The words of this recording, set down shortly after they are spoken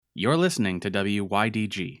You're listening to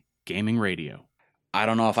WYDG Gaming Radio. I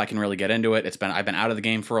don't know if I can really get into it. I've been out of the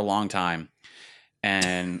game for a long time.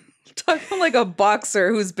 And talking like a boxer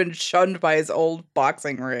who's been shunned by his old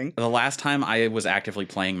boxing ring. The last time I was actively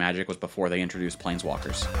playing Magic was before they introduced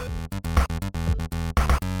Planeswalkers.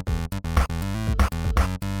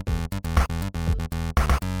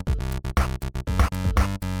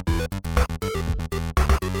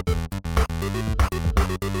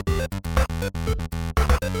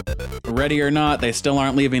 Ready or not, they still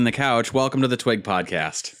aren't leaving the couch. Welcome to the Twig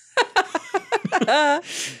Podcast.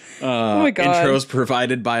 Oh my God. Intros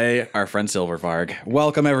provided by our friend Silvervarg.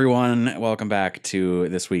 Welcome, everyone. Welcome back to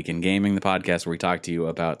This Week in Gaming, the podcast where we talk to you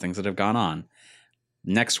about things that have gone on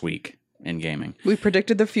next week in gaming. We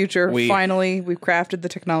predicted the future. Finally, we've crafted the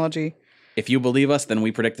technology. If you believe us, then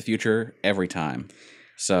we predict the future every time.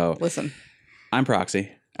 So, listen. I'm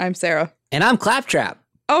Proxy. I'm Sarah. And I'm Claptrap.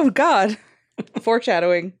 Oh, God.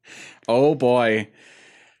 Foreshadowing. Oh, boy.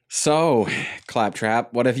 So,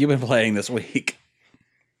 Claptrap, what have you been playing this week?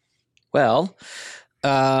 Well,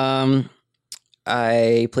 I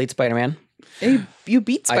played Spider-Man. Hey, you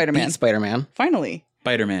beat Spider-Man. I beat Spider-Man. Finally.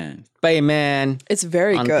 Spider-Man. Spider-Man. It's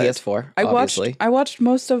very on good. PS4, obviously. I watched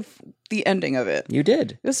most of the ending of it. You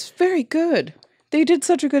did. It was very good. They did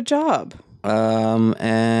such a good job.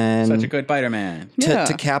 And such a good Spider-Man. Yeah.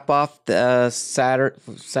 To cap off the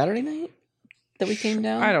Saturday night that we came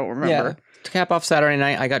down? I don't remember. Yeah. To cap off Saturday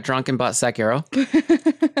night, I got drunk and bought Sekiro.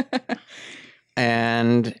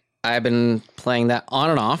 And I've been playing that on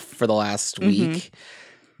and off for the last week,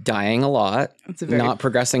 dying a lot, not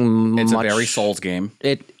progressing much. It's a very Souls game.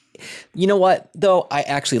 You know what, though? I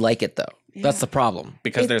actually like it, though. Yeah. That's the problem.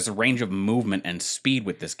 Because there's a range of movement and speed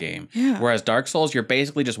with this game. Yeah. Whereas Dark Souls, you're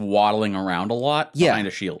basically just waddling around a lot behind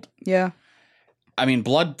a shield. Yeah. I mean,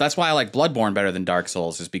 that's why I like Bloodborne better than Dark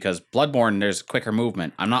Souls, is because Bloodborne, there's quicker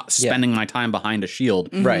movement. I'm not spending my time behind a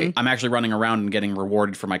shield. Mm-hmm. Right. I'm actually running around and getting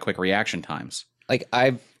rewarded for my quick reaction times. Like,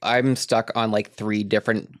 I'm stuck on like 3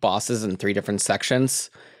 different bosses in 3 different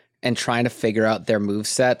sections and trying to figure out their move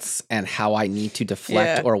sets and how I need to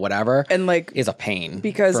deflect or whatever. And like is a pain.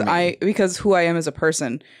 Because who I am as a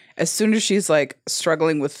person, as soon as she's like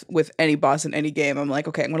struggling with any boss in any game, I'm like,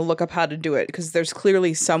 okay, I'm gonna look up how to do it, because there's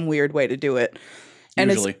clearly some weird way to do it. And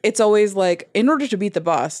it's always like, in order to beat the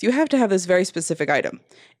boss, you have to have this very specific item.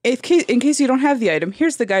 In case you don't have the item,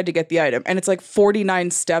 here's the guide to get the item. And it's like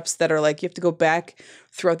 49 steps that are like, you have to go back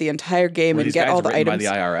throughout the entire game and get all the items. By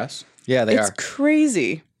the IRS? Yeah, they are. It's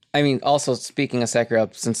crazy. I mean, also, speaking of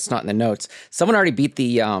Sekiro, since it's not in the notes, someone already beat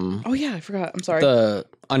the oh yeah, I forgot. I'm sorry.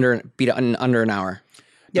 Beat it in under an hour.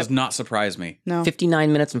 Does not surprise me. No.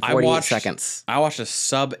 59 minutes and 48 seconds. I watched a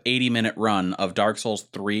sub 80-minute run of Dark Souls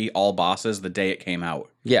 3 all bosses the day it came out.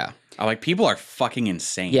 Yeah. I'm like, people are fucking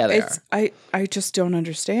insane. Yeah, they are. I just don't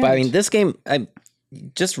understand. But I mean, this game, I'm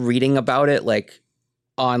just reading about it, like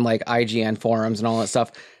on like IGN forums and all that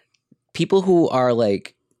stuff. People who are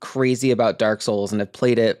like crazy about Dark Souls and have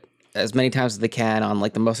played it as many times as they can on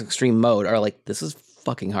like the most extreme mode are like, this is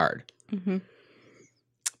fucking hard. Mm-hmm.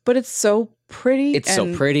 But it's so pretty. It's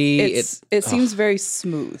so pretty. It seems very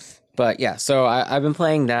smooth. But yeah, so I've been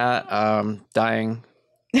playing that, dying.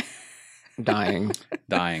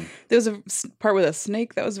 There's a part with a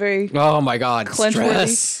snake that was very oh my God, clench-worthy.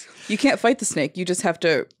 stress. You can't fight the snake. You just have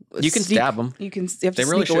to. You can stab them. You have to They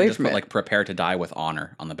really sneak away should just from put it. like "prepare to die with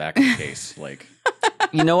honor" on the back of the case. Like,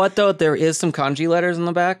 You know what though? There is some kanji letters on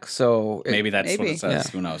the back, so maybe that's what maybe. it says.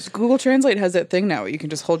 Yeah. Who knows? Google Translate has that thing now where you can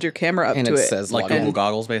just hold your camera up and to it it. says Like log in. Google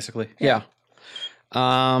goggles, basically. Yeah.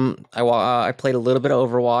 I played a little bit of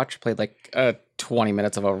Overwatch. Played like 20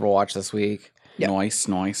 minutes of Overwatch this week. Yep.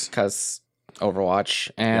 Nice. Because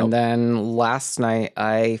Overwatch. And then last night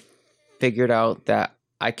I figured out that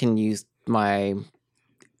I can use my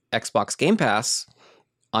Xbox Game Pass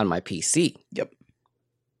on my PC. Yep.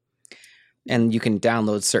 And you can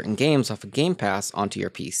download certain games off of Game Pass onto your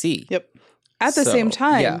PC. Yep. At the same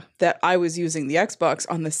time yeah. that I was using the Xbox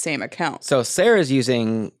on the same account. So Sarah's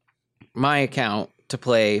using my account to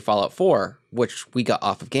play Fallout 4, which we got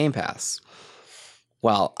off of Game Pass.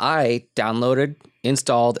 While I downloaded,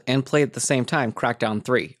 installed, and played at the same time Crackdown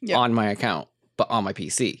 3 on my account, but on my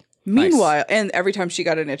PC. Meanwhile, and every time she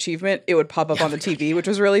got an achievement, it would pop up on the TV, which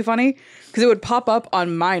was really funny because it would pop up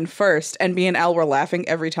on mine first, and me and Al were laughing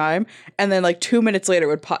every time. And then like 2 minutes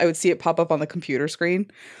later, I would see it pop up on the computer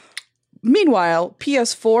screen. Meanwhile,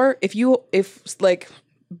 PS4, if like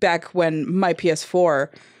back when my PS4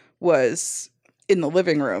 was in the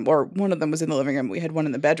living room, or one of them was in the living room, we had one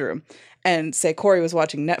in the bedroom, and say Corey was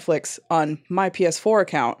watching Netflix on my PS4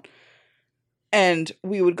 account, and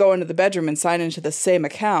we would go into the bedroom and sign into the same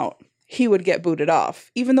account, he would get booted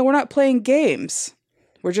off. Even though we're not playing games,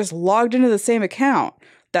 we're just logged into the same account.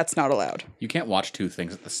 That's not allowed. You can't watch two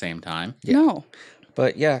things at the same time. Yeah. No.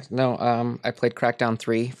 But yeah, no, I played Crackdown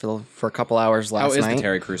 3 for a couple hours last night. How is the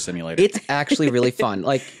Terry Crews simulator? It's actually really fun.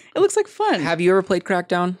 Like, It looks like fun. have you ever played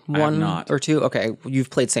Crackdown 1 not. or 2? Okay, you've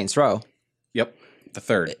played Saints Row. Yep. The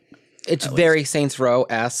third. It's very Saints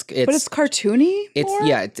Row-esque. but it's cartoony?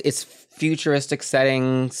 more? It's futuristic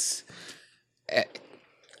settings.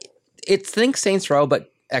 It's think Saints Row, but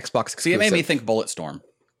Xbox exclusive. See, it made me think Bulletstorm.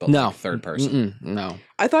 But No. like third person. No.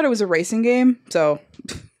 I thought it was a racing game, so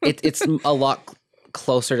It's a lot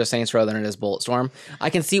closer to Saints Row than it is Bulletstorm. I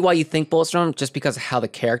can see why you think Bulletstorm just because of how the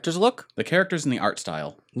characters look. The characters and the art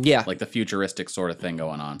style. Yeah. Like the futuristic sort of thing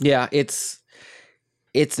going on. Yeah, it's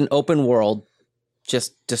an open world,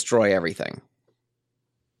 just destroy everything.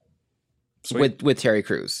 Sweet. With Terry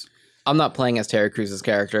Crews. I'm not playing as Terry Crews'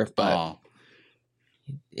 character, but Oh,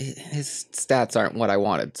 his stats aren't what I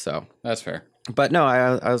wanted, so. that's fair. But no,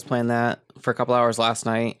 I was playing that for a couple hours last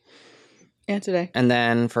night, and today. and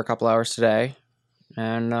then for a couple hours today,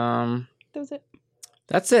 and That was it.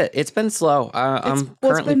 that's it. It's been slow. I'm it's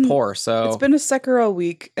currently been- poor, so It's been a Sekiro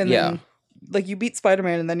week, and Yeah. then like you beat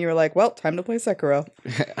Spider-Man, and then you were like, well, time to play Sekiro.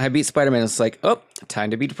 I beat Spider-Man. It's like, oh, time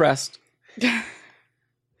to be depressed.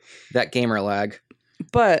 That gamer lag.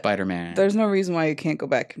 But Spider-Man. there's no reason why you can't go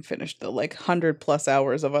back and finish the like 100+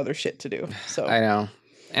 hours of other shit to do. So I know.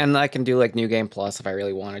 And I can do like New Game Plus if I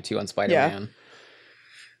really wanted to on Spider-Man.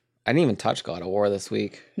 I didn't even touch God of War this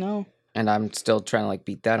week. no. And I'm still trying to like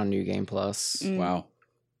beat that on New Game Plus. Mm. Wow.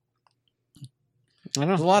 I don't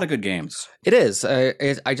There's a know. lot of good games. It is.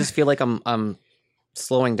 I just feel like I'm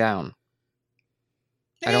slowing down.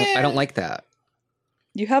 I don't like that.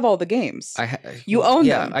 You have all the games. You own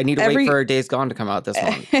yeah, them. I need to wait for Days Gone to come out this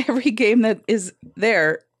month. Every game that is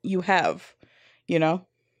there, you have, you know?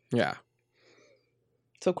 Yeah.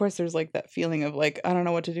 So of course there's like that feeling of like, I don't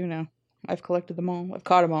know what to do now. I've collected them all. I've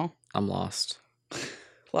caught them all. I'm lost.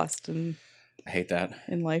 Lost in I hate that.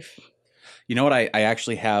 life. You know what? I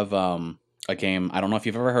actually have a game. I don't know if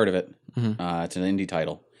you've ever heard of it. Mhm. It's an indie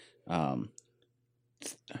title.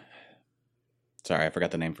 Sorry, I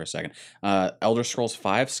forgot the name for a second. Elder Scrolls V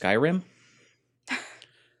Skyrim.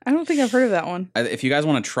 I don't think I've heard of that one. If you guys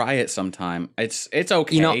want to try it sometime, it's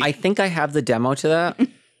okay. You know, I think I have the demo to that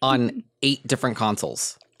on 8 different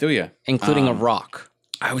consoles, do you? including a rock.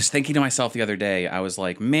 I was thinking to myself the other day, I was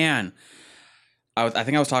like, man, I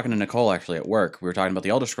think I was talking to Nicole actually at work. We were talking about the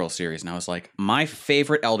Elder Scrolls series, and I was like, my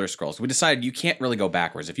favorite Elder Scrolls. We decided you can't really go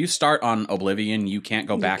backwards. If you start on Oblivion, you can't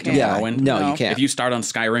go back to can't. Yeah, Morrowind. no, No. you can't. If you start on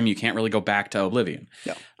Skyrim, you can't really go back to Oblivion.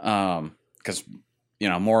 No. Because, you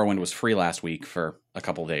know, Morrowind was free last week for a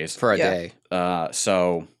couple days. For a Yeah. day.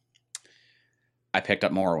 So I picked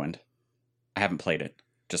up Morrowind. I haven't played it.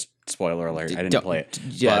 Just spoiler alert, I didn't play it.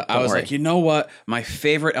 Yeah, But I was like, you know what? My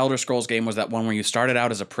favorite Elder Scrolls game was that one where you started out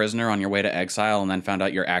as a prisoner on your way to exile and then found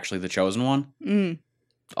out you're actually the chosen one. Mm.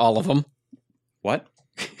 all of them. What?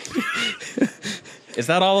 Is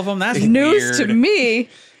that all of them? That's News weird. to me.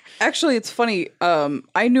 Actually, it's funny.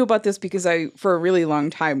 I knew about this because for a really long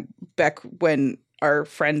time back when our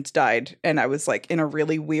friend died and I was like in a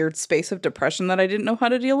really weird space of depression that I didn't know how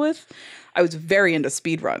to deal with, I was very into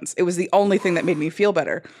speedruns. It was the only thing that made me feel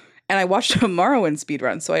better. And I watched a Morrowind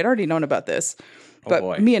speedrun, so I'd already known about this. But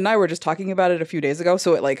boy. me and I were just talking about it a few days ago,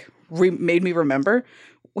 so it like made me remember.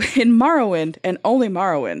 In Morrowind, and only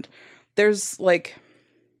Morrowind, there's like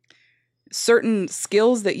certain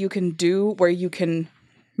skills that you can do where you can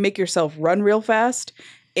make yourself run real fast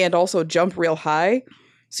and also jump real high.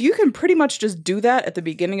 So you can pretty much just do that at the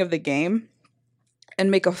beginning of the game and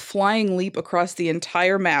make a flying leap across the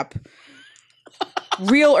entire map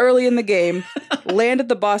real early in the game, land at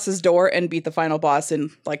the boss's door, and beat the final boss in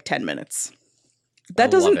like 10 minutes. I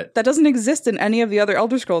love it. That doesn't exist in any of the other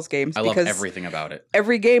Elder Scrolls games. I love because everything about it.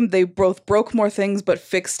 every game they both broke more things but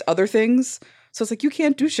fixed other things. So it's like you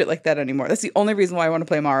can't do shit like that anymore. That's the only reason why I want to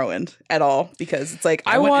play Morrowind at all, because it's like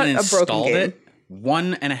I went want and a broken installed game. it.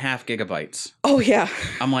 1.5 gigabytes. Oh yeah.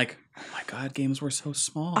 I'm like, oh my god, games were so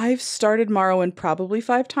small. I've started Morrowind probably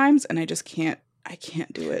 5 times and I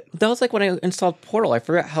can't do it. That was like when I installed Portal. I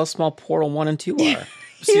forgot how small Portal 1 and 2 are.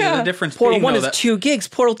 See, yeah. the difference Portal being 1 though, is that 2 gigs.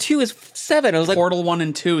 Portal 2 is 7. I was like, Portal 1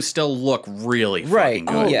 and 2 still look really Right. fucking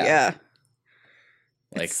good. Oh Yeah. yeah.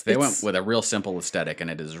 Like It's- they went it's- with a real simple aesthetic,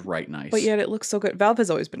 and it is right nice. But yet it looks so good. Valve has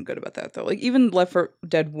always been good about that though. Like even Left 4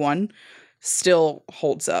 Dead 1 still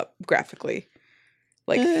holds up graphically.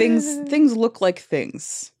 Like things look like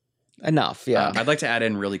things. enough. Yeah. I'd like to add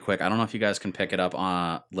in really quick. I don't know if you guys can pick it up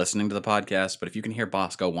on listening to the podcast, but if you can hear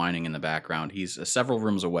Bosco whining in the background, he's several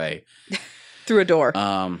rooms away. Through a door.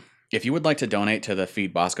 If you would like to donate to the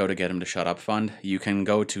Feed Bosco to get him to shut up fund, you can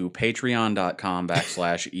go to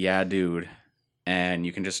patreon.com/yeahdude, and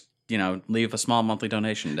you can just, leave a small monthly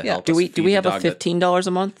donation to help Do us we feed have the a dog that- $15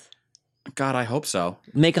 a month? God, I hope so.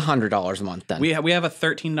 Make $100 a month then. We have a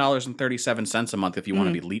 $13.37 a month if you want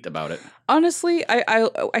to be leet about it. Honestly,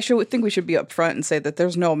 I should think we should be upfront and say that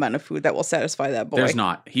there's no amount of food that will satisfy that boy. There's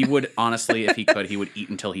not. He would, honestly, if he could, he would eat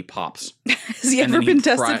until he pops. Has he And ever then been he'd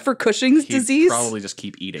tested for Cushing's He'd disease? probably just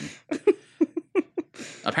keep eating.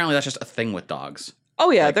 Apparently, that's just a thing with dogs.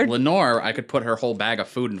 Oh yeah, Like, they're Lenore, I could put her whole bag of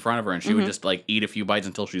food in front of her and she would just like eat a few bites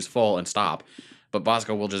until she's full and stop. But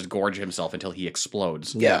Bosco will just gorge himself until he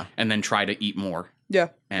explodes. Yeah. And then try to eat more. yeah.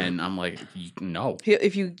 And I'm like, no.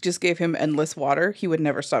 If you just gave him endless water, he would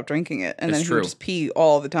never stop drinking it, and It's then he true. would just pee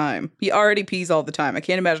all the time. He already pees all the time. I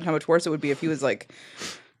can't imagine how much worse it would be if he was like We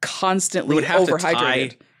constantly would have to overhydrated.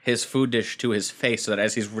 tie his food dish to his face so that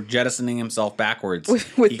as he's jettisoning himself backwards,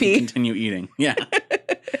 With he pee? can continue eating. Yeah.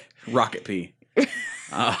 Rocket pee.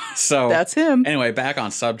 So That's him. anyway, back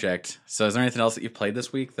on subject. So is there anything else that you've played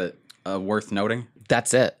this week that worth noting?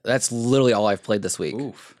 That's it. That's literally all I've played this week.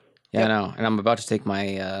 Oof. Yeah, I know. And I'm about to take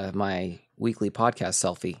my my weekly podcast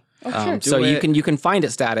selfie. sure. So Do you it. can find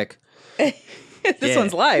it static This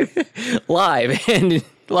one's live. live and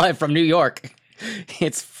live from New York.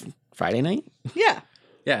 It's Friday night. Yeah.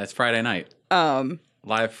 Yeah, it's Friday night.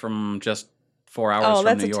 Live from just 4 hours Oh, from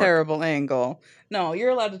that's New a York. terrible angle. No, you're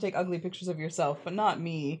allowed to take ugly pictures of yourself, but not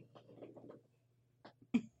me.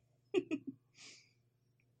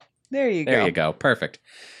 There you go. There you go. Perfect.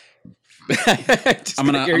 I'm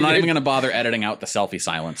not even gonna bother editing out the selfie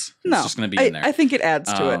silence. It's No, just gonna be in there. I think it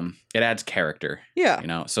adds to it. It adds character.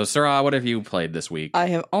 Yeah. So Sarah, what have you played this week? I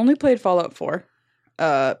have only played Fallout 4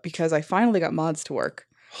 because I finally got mods to work.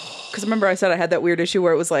 Because remember I said I had that weird issue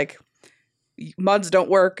where it was like, mods don't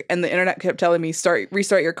work, and the internet kept telling me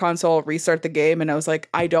restart your console, restart the game, and I was like,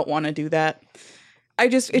 I don't want to do that. They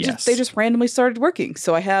just randomly started working.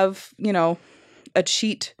 So I have, a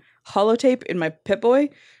cheat holotape in my Pip-Boy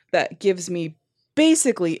that gives me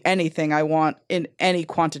basically anything I want in any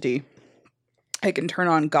quantity. I can turn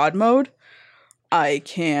on God mode. I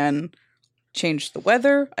can change the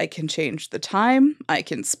weather. I can change the time. I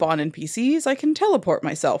can spawn NPCs. I can teleport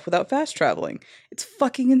myself without fast traveling. It's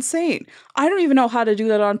fucking insane. I don't even know how to do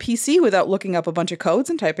that on PC without looking up a bunch of codes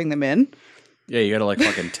and typing them in. Yeah, you gotta like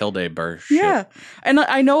fucking tilde burr shit. Yeah. And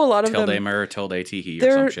I know a lot of Tilde them. mer, tilde teehee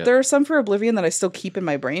or some shit. There are some for Oblivion that I still keep in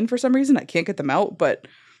my brain for some reason. I can't get them out, but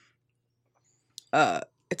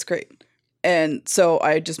it's great. And so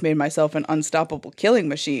I just made myself an unstoppable killing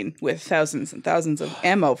machine with thousands and thousands of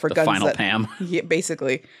ammo for the guns. final Pam. Yeah,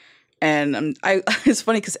 basically. And it's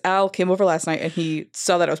funny because Al came over last night and he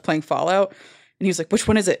saw that I was playing Fallout, and he was like, "Which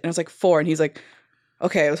one is it?" And I was like, 4. And he's like,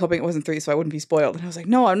 "Okay, I was hoping it wasn't 3 so I wouldn't be spoiled." And I was like,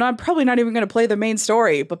 "No, I'm probably not even going to play the main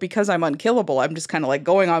story, but because I'm unkillable, I'm just kind of like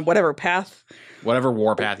going on whatever path, Whatever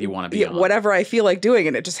warpath you want to be on. whatever I feel like doing,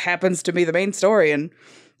 and it just happens to be the main story, and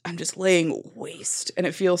I'm just laying waste, and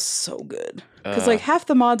it feels so good because like half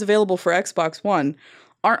the mods available for Xbox One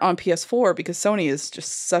aren't on PS4 because Sony is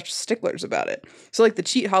just such sticklers about it. So like the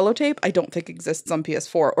cheat holotape, I don't think exists on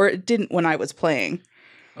PS4, or it didn't when I was playing.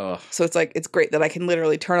 Ugh. So it's like, it's great that I can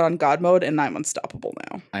literally turn on God mode and I'm unstoppable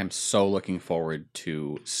now. I'm so looking forward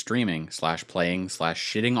to streaming / playing /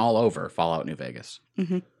 shitting all over Fallout New Vegas.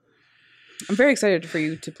 I'm very excited for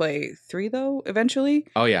you to play 3 though, eventually.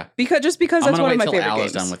 Oh yeah. Because I'm that's gonna one wait of my till favorite Al games.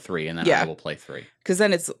 is done with 3 and then Yeah. I will play 3. Because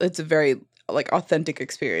then it's a very like authentic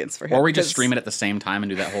experience for him. Or we just 'cause- stream it at the same time and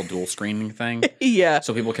do that whole dual screening thing. Yeah.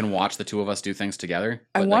 So people can watch the two of us do things together,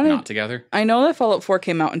 I but wanted- like not together. I know that Fallout 4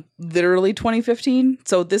 came out in literally 2015,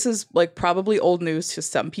 so this is like probably old news to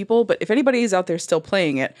some people, but if anybody is out there still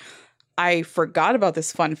playing it, I forgot about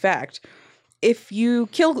this fun fact. If you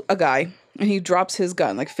kill a guy and he drops his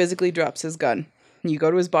gun, like physically drops his gun, and you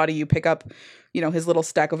go to his body, you pick up, his little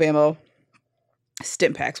stack of ammo,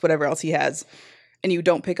 stim packs, whatever else he has, and you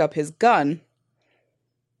don't pick up his gun,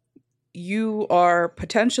 you are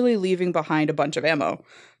potentially leaving behind a bunch of ammo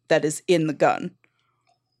that is in the gun.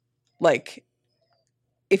 Like,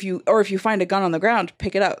 if you find a gun on the ground,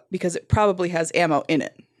 pick it up because it probably has ammo in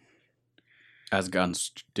it. As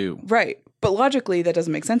guns do. Right. But logically, that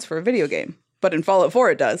doesn't make sense for a video game. But in Fallout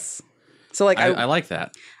 4, it does. So, like, I like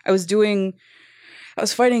that. I was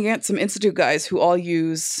fighting against some Institute guys who all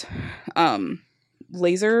use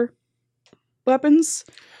laser weapons.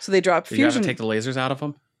 So they drop Did you have fusion. to take the lasers out of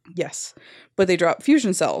them? Yes. But they drop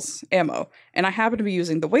fusion cells ammo. And I happen to be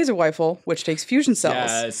using the Wazer rifle, which takes fusion cells.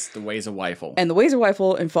 Yes, the ways of rifle. And the Wazer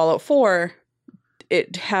rifle in Fallout 4,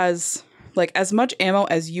 it has like as much ammo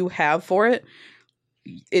as you have for it.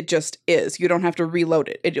 it just is. You don't have to reload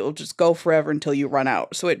it. It'll just go forever until you run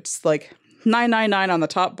out. So it's like 999 on the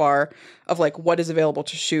top bar of like what is available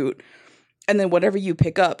to shoot, and then whatever you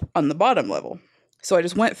pick up on the bottom level. So I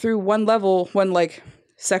just went through one level, one like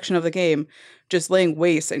section of the game, just laying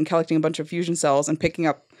waste and collecting a bunch of fusion cells and picking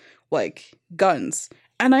up like guns.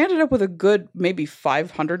 And I ended up with a good maybe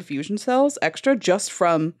 500 fusion cells extra just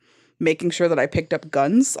from making sure that I picked up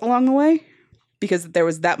guns along the way, because there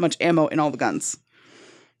was that much ammo in all the guns.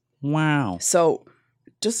 Wow. So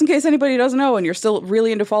just in case anybody doesn't know and you're still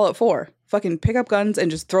really into Fallout 4, fucking pick up guns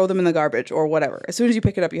and just throw them in the garbage or whatever. As soon as you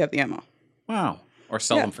pick it up, you have the ammo. Wow. Or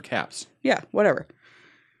sell Yeah. them for caps. Yeah, whatever.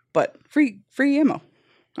 But free ammo.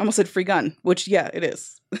 I almost said free gun, which, yeah, it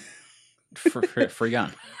is. Free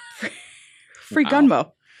gun. Free Wow. gun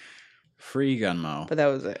mo. Free gun mo. But that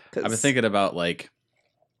was it. 'cause- I've been thinking about like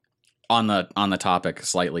on the topic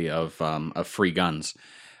slightly of free guns.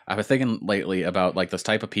 I've been thinking lately about like this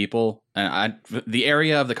type of people, and the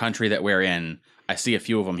area of the country that we're in, I see a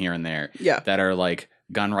few of them here and there Yeah. that are like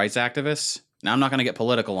gun rights activists. Now I'm not going to get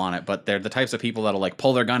political on it, but they're the types of people that'll like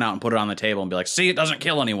pull their gun out and put it on the table and be like, "See, it doesn't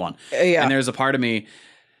kill anyone." Yeah. And there's a part of me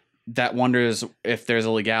that wonders if there's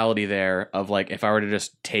a legality there of like if I were to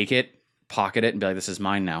just take it, pocket it, and be like, "This is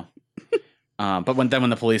mine now." But when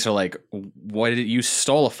the police are like, "What did you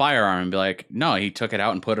stole a firearm?" and be like, "No, he took it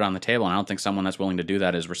out and put it on the table." And I don't think someone that's willing to do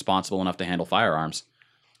that is responsible enough to handle firearms.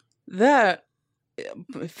 That,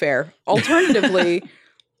 fair. Alternatively,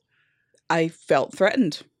 I felt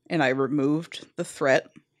threatened and I removed the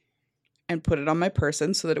threat and put it on my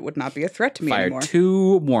person so that it would not be a threat to me Fired anymore.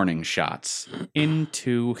 2 warning shots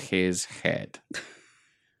into his head.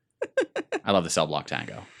 I love the cell block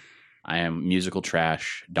tango. I am musical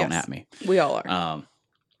trash. Don't Yes. at me. We all are.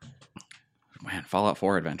 Man, Fallout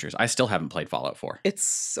 4 Adventures. I still haven't played Fallout 4. It's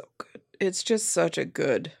so good. It's just such a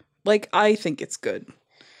good. Like, I think it's good.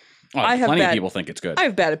 Oh, I have plenty of bad- people think it's good. I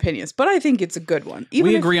have bad opinions, but I think it's a good one. Even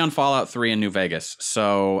We if agree on Fallout 3 in New Vegas,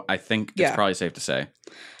 so I think it's Yeah. probably safe to say.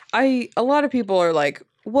 a lot of people are like,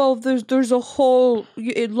 well, there's a whole.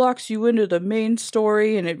 It locks you into the main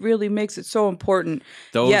story, and it really makes it so important.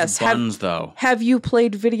 Those Yes, buns, though. Have you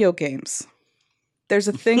played video games? There's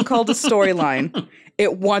a thing called a storyline.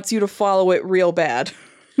 It wants you to follow it real bad.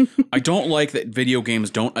 I don't like that video games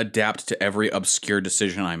don't adapt to every obscure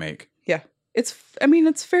decision I make. Yeah. It's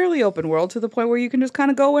fairly open world to the point where you can just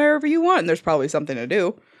kind of go wherever you want, and there's probably something to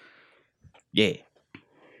do. Yeah.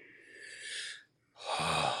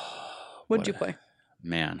 What'd you play?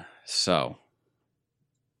 Man, so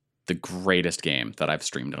the greatest game that I've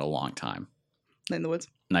streamed in a long time, Night in the Woods.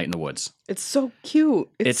 Night in the Woods. It's so cute.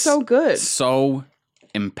 It's It's so good. So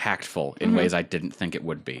impactful in Mhm. ways I didn't think it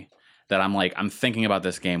would be. That I'm thinking about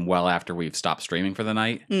this game well after we've stopped streaming for the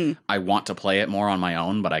night. Mm. I want to play it more on my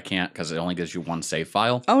own, but I can't because it only gives you one save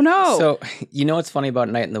file. Oh no. So, you know what's funny about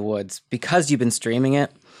Night in the Woods? Because you've been streaming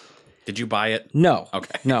it. Did you buy it? No.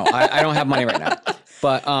 Okay. No, I don't have money right now.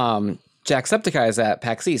 But Jacksepticeye is at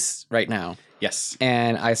PAX East right now. Yes.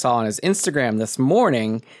 And I saw on his Instagram this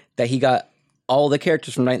morning that he got all the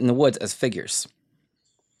characters from Night in the Woods as figures.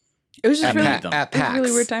 it was just at really, Pac- it at was PAX.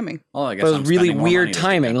 really weird timing. Well, I guess But it was I'm really spending more weird money this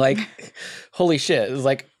timing. weekend. Like, holy shit. It was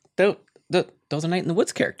like, those are Night in the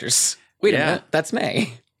Woods characters. Wait Yeah. a minute. That's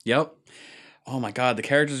May. Yep. Oh my god, the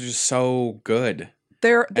characters are just so good.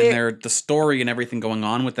 They're The story and everything going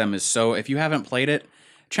on with them is so. If you haven't played it,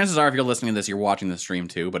 chances are if you're listening to this, you're watching the stream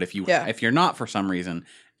too. But if you're not for some reason,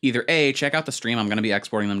 either A, check out the stream. I'm going to be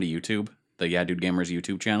exporting them to YouTube, the Yeah Dude Gamers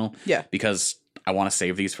YouTube channel. Yeah. Because I want to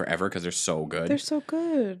save these forever because they're so good. they're so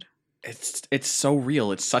good. It's so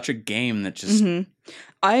real. It's such a game that just Mhm.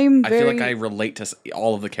 I feel like I relate to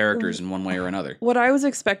all of the characters in one way or another. What I was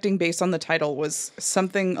expecting based on the title was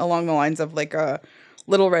something along the lines of like a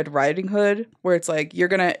Little Red Riding Hood, where it's like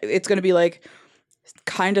it's gonna be like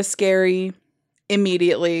kind of scary,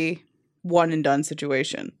 immediately one and done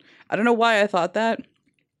situation. I don't know why I thought that.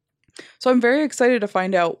 So I'm very excited to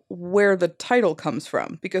find out where the title comes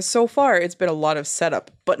from, because so far it's been a lot of setup,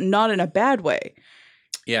 but not in a bad way.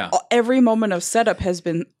 Yeah. Every moment of setup has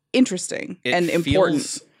been interesting It and important.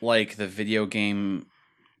 feels like the video game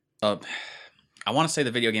I want to say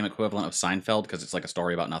the video game equivalent of Seinfeld because it's like a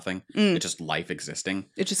story about nothing. Mm. It's just life existing.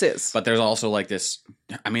 It just is. But there's also like this,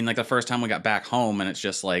 I mean, like the first time we got back home and it's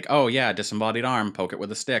just like, oh yeah, disembodied arm, poke it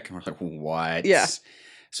with a stick. And we're like, what? Yeah.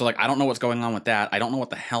 So like, I don't know what's going on with that. I don't know what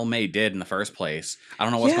the hell May did in the first place. I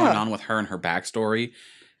don't know what's Yeah. going on with her and her backstory.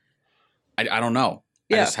 I don't know.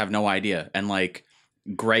 I Yeah. just have no idea. And like,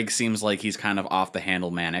 Greg seems like he's kind of off the handle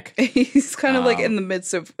manic. He's kind of like in Um, the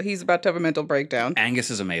midst of, he's about to have a mental breakdown. Angus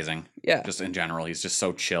is amazing. Yeah. Just in general, he's just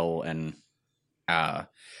so chill and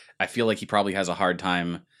I feel like he probably has a hard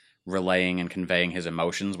time relaying and conveying his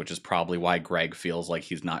emotions, which is probably why Greg feels like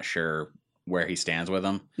he's not sure where he stands with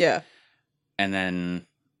him. Yeah. And then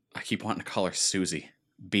I keep wanting to call her Susie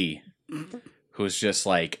B, who's just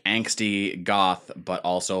like angsty goth, but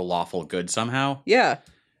also lawful good somehow. Yeah.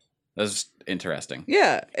 That's interesting.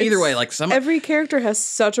 Yeah. Either it's- way, like every character has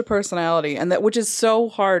such a personality, and that which is so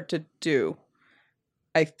hard to do,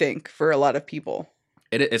 I think, for a lot of people.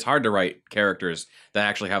 It's hard to write characters that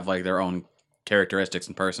actually have like their own characteristics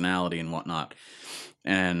and personality and whatnot.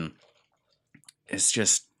 And it's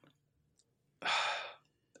just,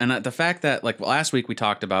 and the fact that like last week we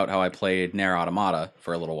talked about how I played Nier Automata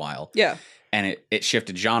for a little while, Yeah. and it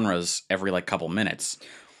shifted genres every like couple minutes.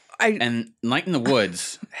 I And Night in the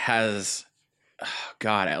Woods has,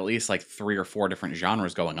 God, at least like 3 or 4 different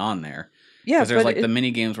genres going on there. yeah, Because there's but like the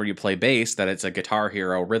mini games where you play bass, that it's a Guitar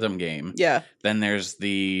Hero rhythm game. yeah. Then there's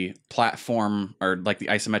the platform or like the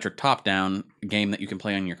isometric top down game that you can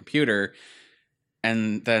play on your computer.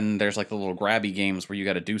 And then there's like the little grabby games where you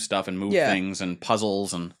got to do stuff and move Yeah. things and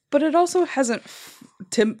puzzles and But it also hasn't,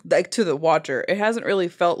 to the watcher, it hasn't really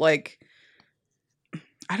felt like.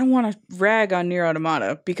 I don't want to rag on Nier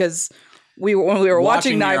Automata because when we were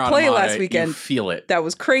watching Nier Nye play Automata, last weekend, you feel it. that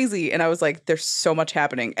was crazy, and I was like, "There's so much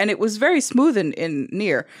happening," and it was very smooth in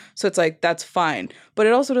Nier, so it's like that's fine. But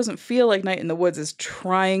it also doesn't feel like Night in the Woods is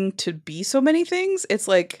trying to be so many things. It's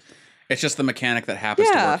like, It's just the mechanic that happens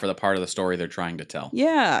to Yeah. work for the part of the story they're trying to tell.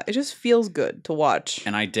 yeah, it just feels good to watch.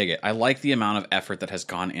 And I dig it. I like the amount of effort that has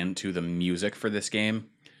gone into the music for this game.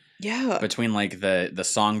 Yeah, Between like the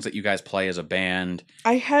songs that you guys play as a band.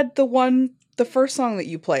 I had the first song that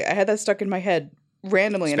you play. I had that stuck in my head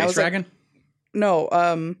randomly, and I Space was Dragon? like, "No,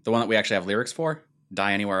 The one that we actually have lyrics for?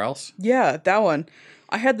 Die Anywhere Else? yeah, that one."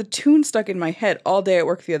 I had the tune stuck in my head all day at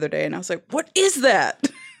work the other day, and I was like, "What is that?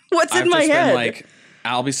 What's in I've my just head?" been like,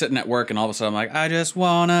 I'll be sitting at work and all of a sudden I'm like, I just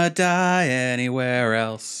wanna die anywhere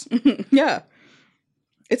else. Yeah,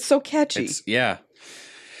 it's so catchy. It's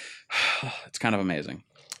it's kind of amazing.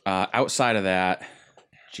 Outside of that,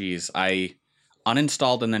 geez, I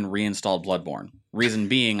uninstalled and then reinstalled Bloodborne. Reason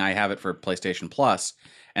being, I have it for PlayStation Plus,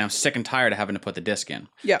 and I'm sick and tired of having to put the disc in.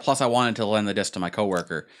 Yeah. Plus, I wanted to lend the disc to my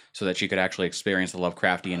coworker so that she could actually experience the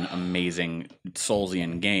Lovecraftian, amazing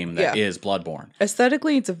Soulsian game that is Bloodborne.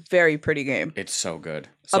 Aesthetically, it's a very pretty game. It's so good.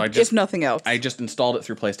 So If nothing else. I just installed it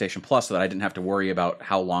through PlayStation Plus so that I didn't have to worry about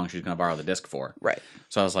how long she's going to borrow the disc for. Right.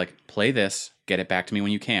 So I was like, play this, get it back to me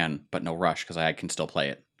when you can, but no rush because I can still play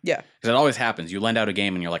it. Yeah. Because it always happens. You lend out a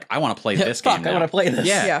game and you're like, I want to play this Fuck, game. I now. want to play this.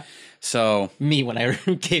 Yeah. Yeah. So, Me when I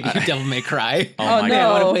gave you Devil May Cry. oh, Oh, my no. I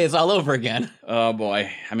God. want to play this all over again. Oh boy.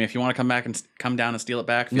 I mean, if you want to come back and come down and steal it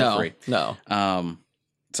back, feel free. No. So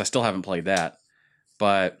I still haven't played that.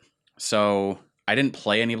 But so I didn't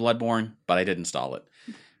play any Bloodborne, but I did install it.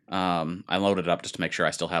 I loaded it up just to make sure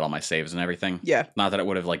I still had all my saves and everything. Yeah. Not that it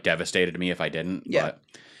would have like devastated me if I didn't. Yeah.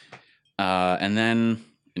 But, and then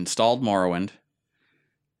installed Morrowind,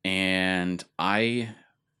 and I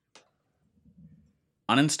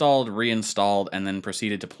uninstalled, reinstalled, and then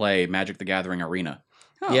proceeded to play Magic the Gathering Arena.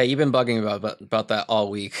 Oh. Yeah, you've been bugging about that all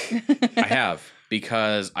week. I have,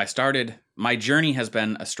 because my journey has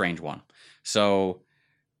been a strange one. So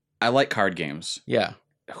I like card games. Yeah.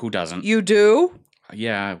 Who doesn't? You do?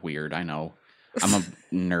 Yeah, weird. I know. I'm a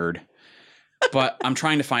nerd. But I'm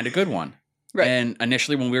trying to find a good one. Right. And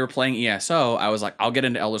initially, when we were playing ESO, I was like, I'll get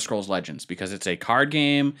into Elder Scrolls Legends because it's a card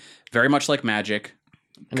game, very much like Magic,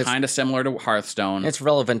 And it's- kind of similar to Hearthstone, It's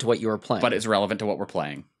relevant to what you were playing. but it's relevant to what we're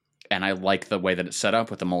playing. And I like the way that it's set up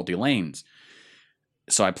with the multi lanes.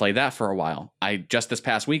 So I played that for a while. Just this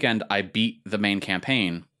past weekend, I beat the main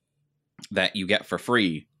campaign that you get for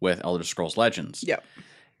free with Elder Scrolls Legends. Yep.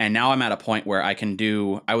 And now I'm at a point where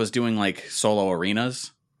I was doing like solo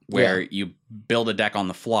arenas where you build a deck on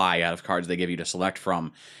the fly out of cards they give you to select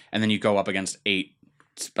from. And then you go up against 8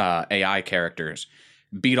 AI characters,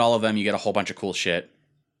 beat all of them, you get a whole bunch of cool shit.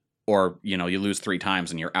 Or, you lose 3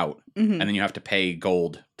 times and you're out. Mhm. And then you have to pay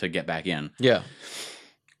gold to get back in. yeah.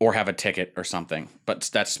 Or have a ticket or something. But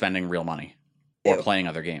that's spending real money. Or Ew. playing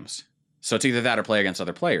other games. So it's either that or play against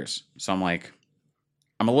other players. So I'm like,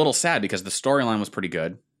 I'm a little sad because the storyline was pretty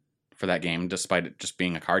good for that game, despite it just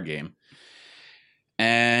being a card game.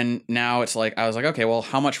 And now it's like, I was like, okay, well,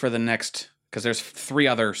 how much for the next? Because there's 3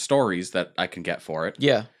 other stories that I can get for it.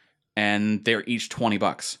 Yeah. And they're each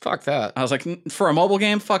 $20. Fuck that. I was like, for a mobile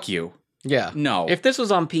game, fuck you. Yeah. No. If this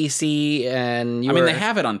was on PC and you I mean, were... they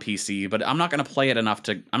have it on PC, but I'm not going to play it enough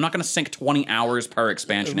to. I'm not going to sink 20 hours per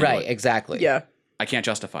expansion. into Right, it. exactly. Yeah. I can't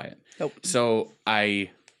justify it. Nope. So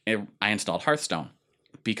I installed Hearthstone.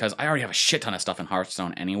 because I already have a shit ton of stuff in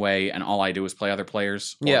Hearthstone anyway, and all I do is play other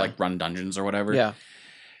players or Yeah. like run dungeons or whatever. Yeah.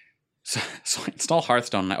 So I install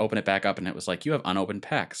Hearthstone and I open it back up and it was like, you have unopened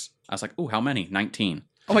packs. I was like, ooh, how many? 19.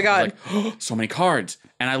 Oh my I god. was like, oh, so many cards.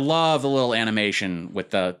 And I love the little animation with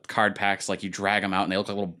the card packs. Like you drag them out and they look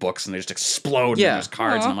like little books and they just explode Yeah. and there's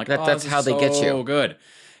cards. Aw. And I'm like, That's this how is they get so you. good.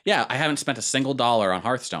 Yeah, I haven't spent a single dollar on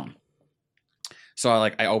Hearthstone. So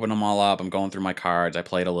I opened them all up. I'm going through my cards. I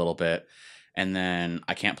played a little bit. And then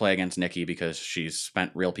I can't play against Nikki because she's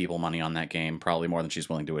spent real people money on that game, probably more than she's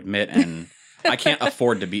willing to admit. And I can't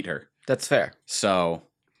afford to beat her. That's fair. So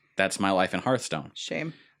that's my life in Hearthstone.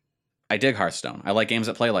 Shame. I dig Hearthstone. I like games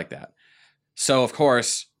that play like that. So, of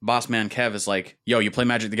course, Boss Man Kev is like, yo, you play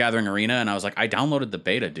Magic the Gathering Arena? And I was like, I downloaded the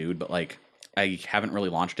beta, dude, but like, I haven't really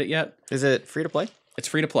launched it yet. Is it free to play? It's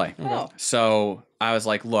free to play. Oh. So I was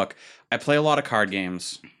like, look, I play a lot of card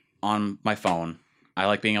games on my phone. I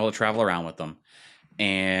like being able to travel around with them.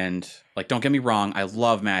 And like, don't get me wrong, I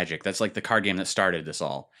love Magic. That's like the card game that started this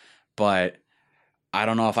all. But I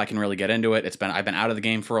don't know if I can really get into it. I've been out of the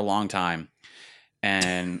game for a long time.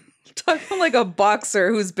 And Talking like a boxer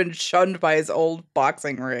who's been shunned by his old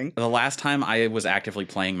boxing ring. the last time I was actively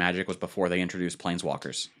playing Magic was before they introduced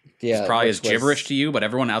Planeswalkers. Yeah. It's probably which as gibberish was to you, but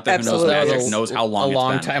everyone out there who knows Absolutely. Magic was knows how long a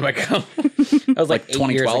long it's been. time ago. That was like 8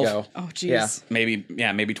 years 2012? ago. Oh jeez.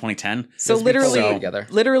 Yeah. Maybe 2010. So Those people literally, go together.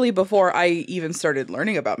 literally before I even started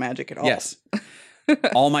learning about Magic at all. Yes.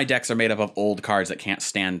 All my decks are made up of old cards that can't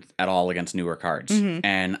stand at all against newer cards. Mhm.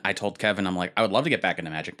 And I told Kevin, I'm like, I would love to get back into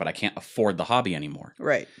Magic, but I can't afford the hobby anymore.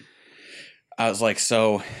 Right. I was like,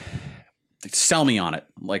 so sell me on it.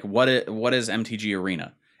 Like, what is MTG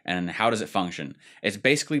Arena and how does it function? It's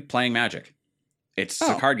basically playing Magic. It's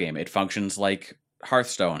a Oh. card game. It functions like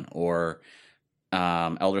Hearthstone or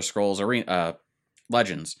Elder Scrolls Arena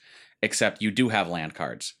Legends, except you do have land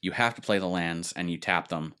cards. You have to play the lands and you tap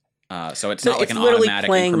them. So it's So not like it's an literally automatic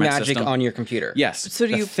playing increment Magic system. on your computer. Yes. So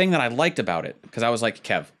do the you- thing that I liked about it, because I was like,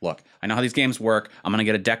 Kev, look, I know how these games work. I'm gonna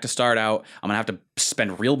get a deck to start out. I'm gonna have to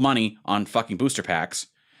spend real money on fucking booster packs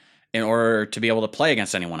in order to be able to play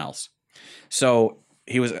against anyone else. So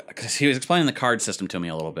he was explaining the card system to me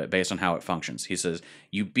a little bit based on how it functions. He says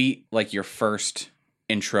you beat like your first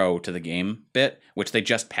intro to the game bit, which they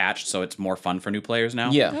just patched, so it's more fun for new players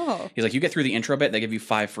now. Yeah. Oh. He's like, you get through the intro bit, they give you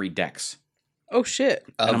 5 free decks. Oh shit.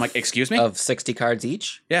 And I'm Of- like, excuse me? Of 60 cards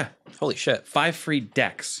each? Yeah. Holy shit. 5 free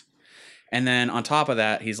decks. And then on top of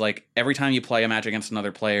that, he's like, every time you play a match against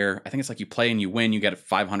another player, I think it's like you play and you win, you get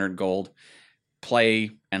 500 gold.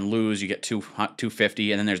 Play and lose, you get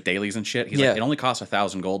 250, and then there's dailies and shit. He's Yeah. like, it only costs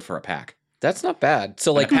 1,000 gold for a pack. That's not bad.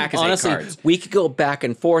 So, And a like, pack is 8 honestly, cards. we could go back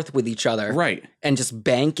and forth with each other Right. and just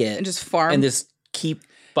bank it And just farm. and just keep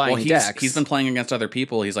buying Well, decks. he's been playing against other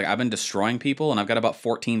people. He's like, I've been destroying people, and I've got about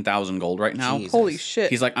 14,000 gold right now. Jesus. Holy shit.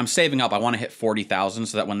 He's like, I'm saving up. I want to hit 40,000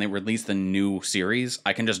 so that when they release the new series,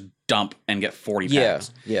 I can just dump and get 40 Yeah.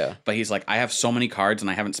 packs. Yeah. But he's like, I have so many cards, and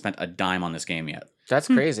I haven't spent a dime on this game yet. That's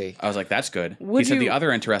crazy. I was like, that's good. Would He said the you-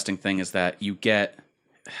 other interesting thing is that you get,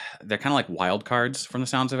 they're kind of like wild cards from the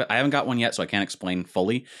sounds of it. I haven't got one yet, so I can't explain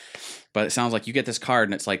fully. But it sounds like you get this card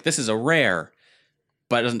and it's like, this is a rare,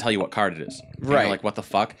 but it doesn't tell you what card it is. And you're Right. like, what the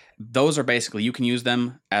fuck? Those are basically, you can use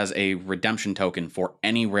them as a redemption token for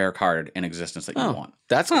any rare card in existence that you Oh. want.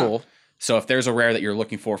 That's Huh. cool. So if there's a rare that you're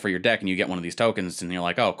looking for your deck and you get one of these tokens and you're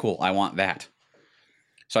like, oh, cool, I want that.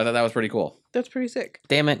 So I thought that was pretty cool. That's pretty sick.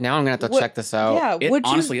 Damn it. Now I'm going to have to What- check this out. Yeah. It, would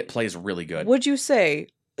honestly, you, it plays really good. would you say,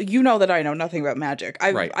 you know that I know nothing about Magic.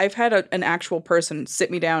 Right. I've had an actual person sit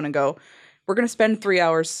me down and go, we're going to spend 3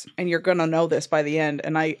 hours and you're going to know this by the end.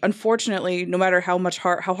 And I, unfortunately, no matter how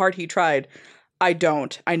hard he tried, I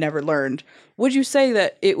never learned. Would you say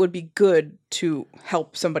that it would be good to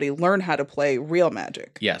help somebody learn how to play real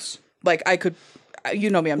Magic? Yes. Like I could, you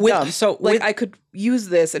know me, I'm With- dumb. so like with- I could use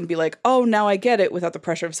this and be like, oh, now I get it without the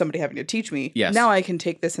pressure of somebody having to teach me. Yes. Now I can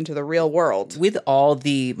take this into the real world. With all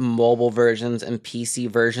the mobile versions and PC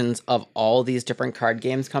versions of all these different card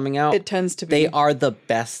games coming out, It tends to be. they are the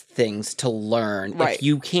best things to learn. Right. If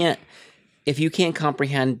you can't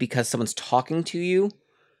comprehend because someone's talking to you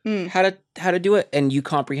Mm. how to do it, and you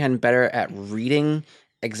comprehend better at reading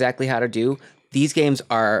exactly how to do, these games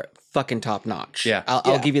are fucking top notch. Yeah. I'll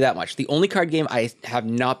Yeah. give you that much. The only card game I have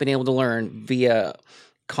not been able to learn via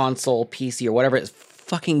console, PC, or whatever is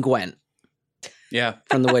fucking Gwent Yeah.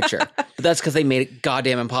 from The Witcher. But that's because they made it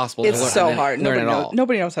goddamn impossible to It's learn, so hard. learn it all.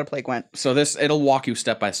 Nobody knows how to play Gwent. So it'll walk you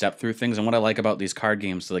step by step through things. And what I like about these card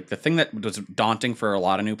games, like the thing that was daunting for a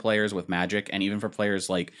lot of new players with Magic, and even for players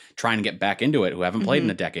like trying to get back into it who haven't played in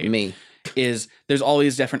a decade, Me. is there's all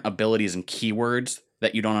these different abilities and keywords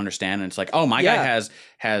that you don't understand, and it's like, oh, my guy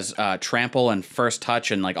has trample and first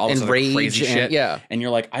touch and like all this And other rage crazy and- shit. yeah. And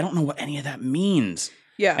you're like, I don't know what any of that means.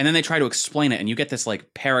 Yeah. And then they try to explain it, and you get this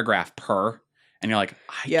like paragraph per, and you're like,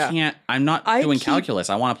 Yeah. I'm not I doing keep- calculus.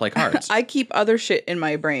 I want to play cards. I keep other shit in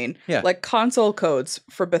my brain, Yeah. like console codes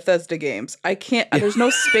for Bethesda games. I can't. There's no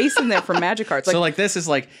space in there for Magic cards. Like, So like this is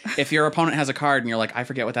like if your opponent has a card and you're like, I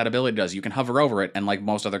forget what that ability does, you can hover over it, and like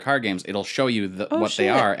most other card games, it'll show you what they shit.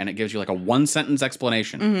 are, and it gives you like a 1-sentence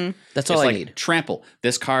explanation. That's It's all like I need. trample.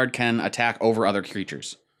 This card can attack over other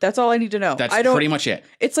creatures. that's all I need to know. That's I don't. pretty much it.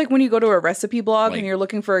 It's like when you go to a recipe blog Like- and you're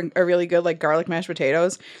looking for a really good like garlic mashed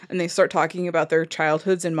potatoes, and they start talking about their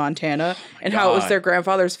childhoods in Montana and how it was God. their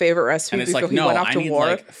grandfather's favorite recipe And it's before like, he no, went off I to need war.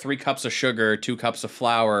 like 3 cups of sugar, 2 cups of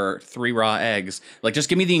flour, 3 raw eggs. Like, just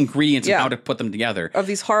give me the ingredients Yeah. and how to put them together. of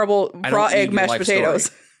these horrible I don't raw need egg your mashed life story. potatoes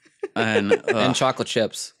And, And chocolate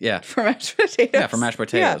chips. yeah, for mashed potatoes. yeah, for mashed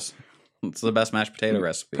potatoes. It's the best mashed potato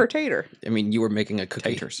recipe. Per tater. I mean, you were making a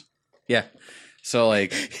cookie. Taters. Yeah. So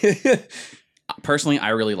like, personally, I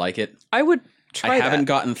really like it. I would try I haven't that.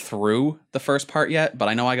 gotten through the first part yet, but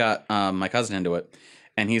I know I got my cousin into it,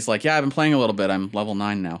 and he's like, "Yeah, I've been playing a little bit. I'm level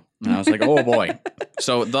 9 now." And I was like, "Oh boy!"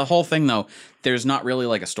 So the whole thing, though, there's not really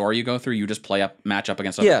like a story you go through. You just match up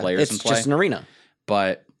against other Yeah, players it's and play. just an arena.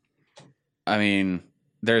 But I mean,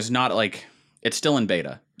 there's not like it's still in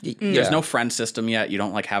beta. Yeah. There's no friend system yet. You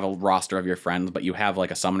don't like have a roster of your friends, but you have like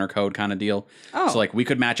a summoner code kind of deal. Oh, So like we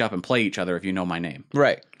could match up and play each other if you know my name.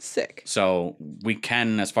 Right. sick. So we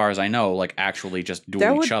can, as far as I know, like actually just duel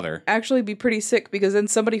That each would other. actually be pretty sick because then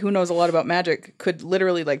somebody who knows a lot about magic could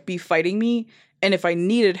literally like be fighting me, and if I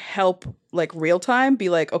needed help like real time, be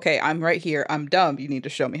like, okay, I'm right here. I'm dumb. You need to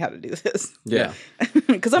show me how to do this Yeah.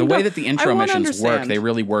 because The I'm way dumb. that the I intro wanna missions work, understand. they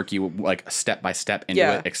really work you like step by step into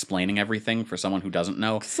Yeah. it, explaining everything for someone who doesn't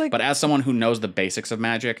know. 'Cause, like- But as someone who knows the basics of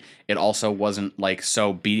magic, it also wasn't like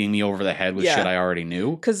so beating me over the head with Yeah. shit I already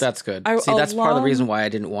knew. Because That's good. I- See, that's part of the along- reason why I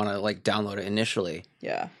didn't want to like download it initially.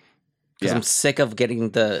 yeah, Because Yeah. I'm sick of getting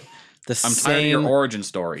the I'm tired of same your origin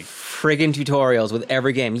story. friggin' tutorials with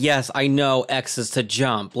every game. Yes, I know X is to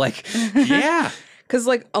jump. Like, Yeah. because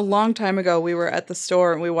like a long time ago, we were at the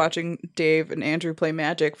store and we were watching Dave and Andrew play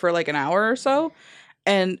Magic for like an hour or so,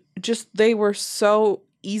 and just they were so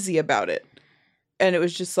easy about it. And it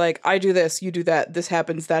was just like, I do this, you do that, this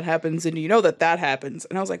happens, that happens, and you know that that happens.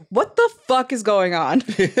 And I was like, what the fuck is going on?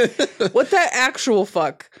 What the actual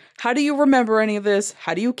fuck? How do you remember any of this?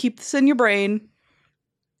 How do you keep this in your brain?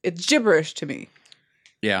 It's gibberish to me.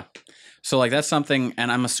 Yeah. So like that's something,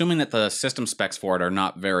 and I'm assuming that the system specs for it are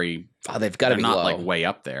not very. oh, they've got to They're be not low. like way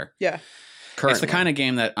up there. Yeah. Currently. It's the kind of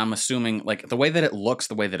game that I'm assuming, like the way that it looks,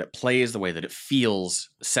 the way that it plays, the way that it feels,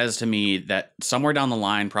 says to me that somewhere down the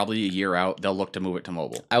line, probably a year out, they'll look to move it to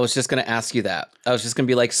mobile. I was just going to ask you that. I was just going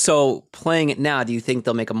to be like, so playing it now, do you think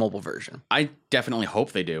they'll make a mobile version? I definitely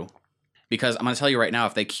hope they do. Because I'm going to tell you right now,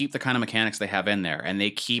 if they keep the kind of mechanics they have in there, and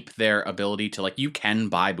they keep their ability to, like, you can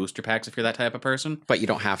buy booster packs if you're that type of person, But you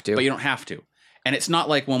don't have to. but you don't have to. And it's not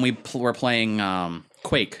like when we were playing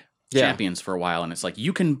Quake Yeah. Champions for a while, and it's like,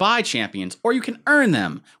 you can buy champions, or you can earn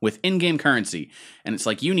them with in-game currency. And it's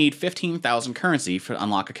like, you need 15,000 currency to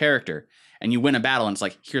unlock a character. And you win a battle, and it's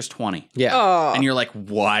like, here's 20. yeah. Oh, And you're like,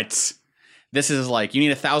 what? This is like, you need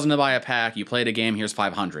 1,000 to buy a pack, you played a game, here's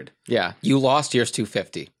 500. Yeah. You lost yours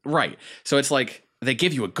 250. Right. So it's like they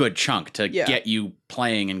give you a good chunk to Yeah. get you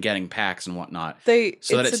playing and getting packs and whatnot. they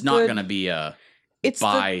So that it's a not good- going to be a it's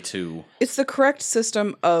buy to it's the correct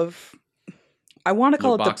system of I want to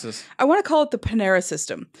call loot it the boxes. I want to call it the Panera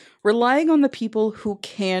system, relying on the people who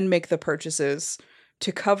can make the purchases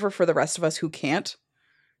to cover for the rest of us who can't.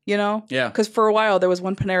 You know? Yeah. Because for a while there was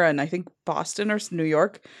one Panera in I think Boston or New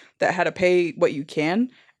York that had to pay what you can,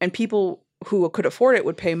 and people who could afford it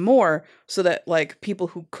would pay more, so that like people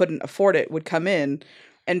who couldn't afford it would come in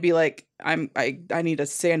and be like, I need a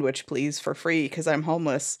sandwich please for free because I'm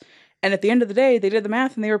homeless. And at the end of the day, they did the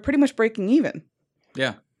math and they were pretty much breaking even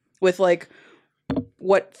Yeah. with like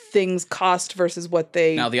what things cost versus what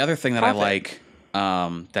they Now, the other thing that I profit. like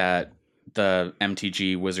that the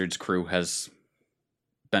MTG Wizards crew has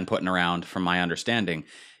been putting around, from my understanding,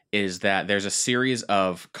 is that there's a series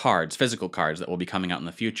of cards, physical cards, that will be coming out in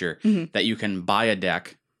the future Mhm. that you can buy a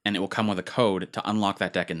deck and it will come with a code to unlock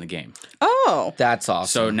that deck in the game. Oh, That's awesome.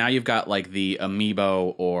 So now you've got like the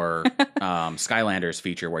Amiibo or Skylanders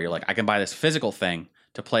feature where you're like, I can buy this physical thing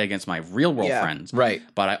to play against my real world Yeah. friends, right.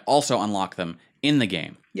 but I also unlock them in the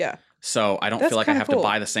game. yeah, So I don't That's feel like I kinda have cool. to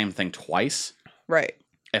buy the same thing twice. right.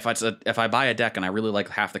 If I buy a deck and I really like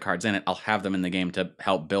half the cards in it, I'll have them in the game to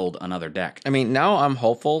help build another deck. I mean, now I'm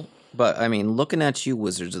hopeful, but I mean, looking at you,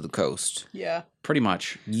 Wizards of the Coast, Yeah. Pretty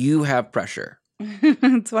much. you have pressure.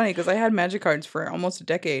 It's funny because I had Magic cards for almost a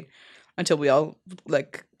decade until we all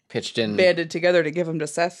like Pitched in. banded together to give them to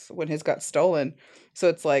Seth when his got stolen. So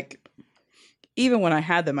it's like, even when I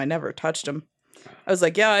had them, I never touched them. I was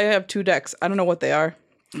like, yeah, I have 2 decks. I don't know what they are.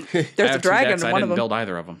 I There's a have 2 dragon decks. in I one didn't of them. build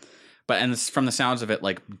either of them. But and from the sounds of it,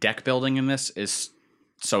 like deck building in this is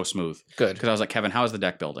so smooth. Good. Because I was like, Kevin, how is the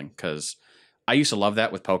deck building? Because I used to love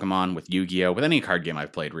that with Pokemon, with Yu-Gi-Oh, with any card game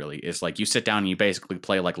I've played. Really, is like you sit down and you basically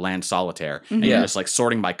play like Land Solitaire, and you're Yeah. just like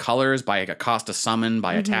sorting by colors, by a cost to summon,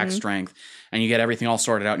 by attack strength, and you get everything all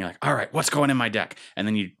sorted out. And you're like, all right, what's going in my deck? And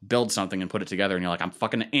then you build something and put it together, and you're like, I'm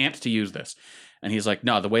fucking amped to use this. And he's like,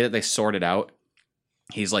 no, the way that they sort it out.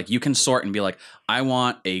 He's like, you can sort and be like, I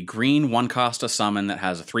want a green 1 cost to summon that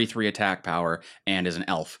has a 3/3 attack power and is an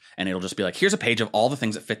elf. And it'll just be like, here's a page of all the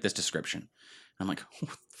things that fit this description. And I'm like,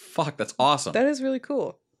 fuck, that's awesome. That is really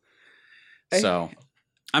cool. So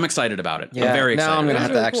I'm excited about it. Yeah. I'm very excited. Now I'm gonna about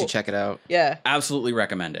have it. to really actually cool. check it out. Yeah. Absolutely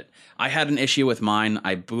recommend it. I had an issue with mine.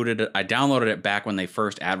 I downloaded it back when they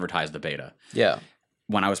first advertised the beta, Yeah.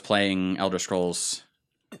 when I was playing Elder Scrolls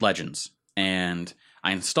Legends. And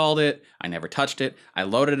I installed it. I never touched it. I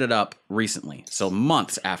loaded it up recently, so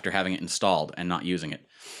months after having it installed and not using it.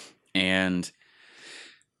 And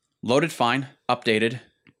loaded fine, updated.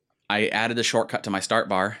 I added the shortcut to my start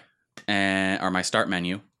bar or my start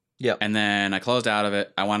menu. Yep. And then I closed out of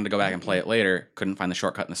it. I wanted to go back and play it later. Couldn't find the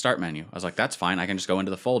shortcut in the start menu. I was like, that's fine. I can just go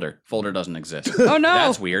into the folder. Folder doesn't exist. Oh, no.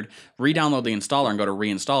 That's weird. Re-download the installer and go to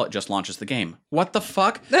reinstall it. Just launches the game. What the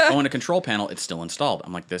fuck? Go into control panel. It's still installed.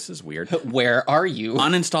 I'm like, this is weird. Where are you?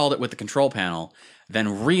 Uninstalled it with the control panel,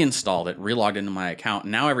 then reinstalled it, relogged into my account.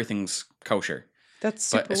 Now everything's kosher. That's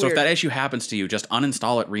super But so weird. if that issue happens to you, just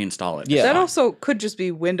uninstall it, reinstall it. Yeah. It's That fine. also could just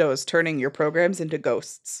be Windows turning your programs into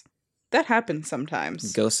ghosts. That happens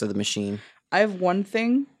sometimes. Ghost of the Machine. I have one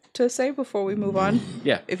thing to say before we move on.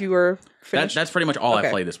 Yeah. If you were finished. That's pretty much all Okay.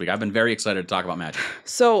 I've played this week. I've been very excited to talk about Magic.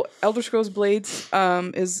 So Elder Scrolls Blades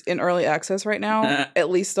is in early access right now, at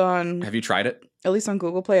least on Have you tried it?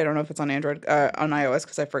 Google Play. I don't know if it's on Android on iOS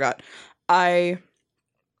because I forgot. I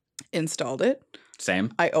installed it.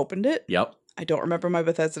 Same. I opened it. Yep. I don't remember my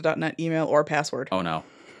Bethesda.net email or password. Oh no.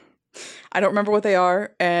 I don't remember what they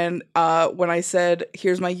are. And when I said,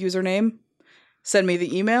 here's my username, send me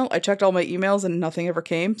the email, I checked all my emails and nothing ever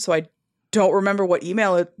came. So I don't remember what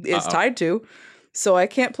email it is tied to. So I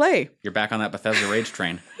can't play. You're back on that Bethesda rage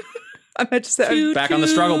train. I'm just saying. Back on the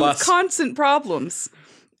struggle bus. Constant problems.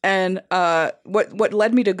 And what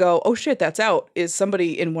led me to go, oh shit, that's out, is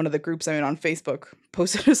somebody in one of the groups I'm in on Facebook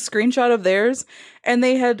posted a screenshot of theirs, and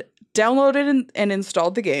they had downloaded and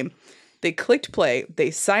installed the game. They clicked play.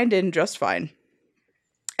 They signed in just fine.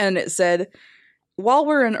 And it said, while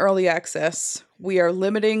we're in early access, we are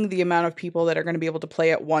limiting the amount of people that are going to be able to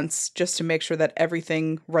play at once just to make sure that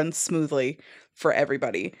everything runs smoothly for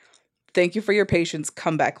everybody. Thank you for your patience.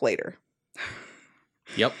 Come back later.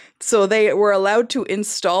 Yep. So they were allowed to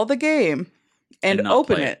install the game and And not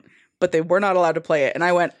open play it, but they were not allowed to play it. And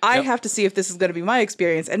I went, I Yep. have to see if this is going to be my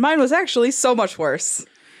experience. And mine was actually so much worse.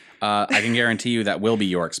 I can guarantee you that will be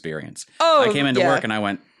your experience. Oh, I came into yeah. work and I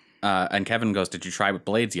went, and Kevin goes, did you try with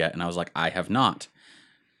Blades yet? And I was like, I have not.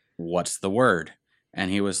 What's the word?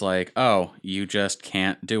 And he was like, oh, you just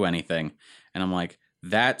can't do anything. And I'm like,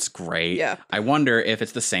 that's great. Yeah. I wonder if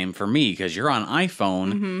it's the same for me because you're on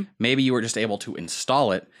iPhone. Mhm. Maybe you were just able to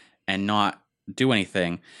install it and not do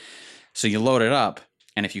anything. So you load it up,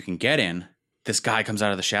 and if you can get in, this guy comes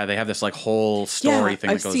out of the shadow. They have this like whole story Yeah, thing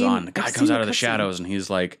that I've goes seen- on. The guy I've comes seen out the of the cutscene. shadows, and he's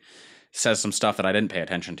like, says some stuff that I didn't pay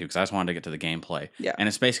attention to because I just wanted to get to the gameplay. Yeah. And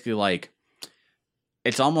it's basically like,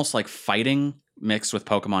 it's almost like fighting mixed with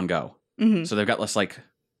Pokemon Go. Mhm. So they've got this like,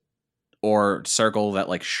 or circle that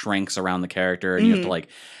like shrinks around the character, and you have to Mhm. like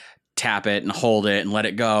tap it and hold it and let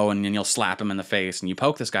it go, and then you'll slap him in the face, and you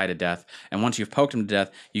poke this guy to death. And once you've poked him to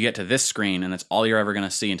death, you get to this screen, and that's all you're ever going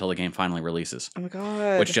to see until the game finally releases. Oh my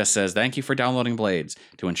God. Which just says, thank you for downloading Blades.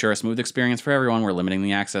 To ensure a smooth experience for everyone, we're limiting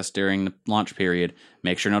the access during the launch period.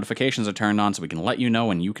 Make sure notifications are turned on so we can let you know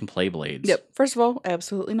when you can play Blades. Yep. First of all,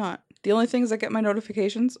 absolutely not. The only things that get my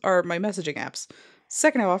notifications are my messaging apps.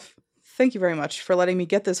 Second off, thank you very much for letting me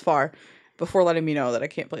get this far before letting me know that I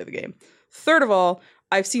can't play the game. Third of all,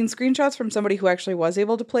 I've seen screenshots from somebody who actually was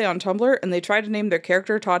able to play on Tumblr, and they tried to name their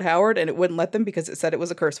character Todd Howard, and it wouldn't let them because it said it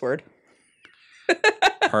was a curse word.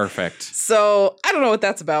 Perfect. So I don't know what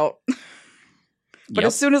that's about. But Yep.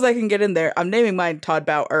 as soon as I can get in there, I'm naming mine Todd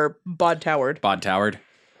or Bod Toward. Bod Towered.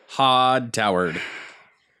 Hod Towered.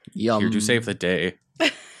 Yum. Here to save the day.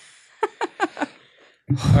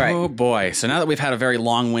 All right. Oh boy. So now that we've had a very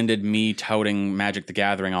long-winded me touting Magic the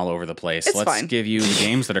Gathering all over the place, It's let's fine. give you the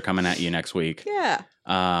games that are coming at you next week. Yeah.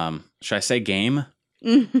 Should I say game?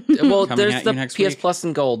 Well, Coming there's at the you next PS week? Plus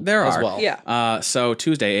and Gold There as are. well. Yeah. So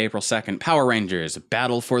Tuesday, April 2nd, Power Rangers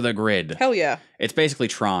Battle for the Grid. Hell yeah. It's basically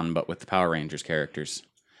Tron, but with the Power Rangers characters.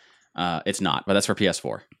 It's not, but that's for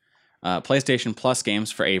PS4. PlayStation Plus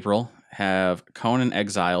games for April have Conan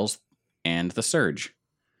Exiles and The Surge.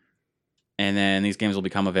 And then these games will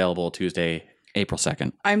become available Tuesday, April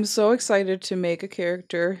 2nd. I'm so excited to make a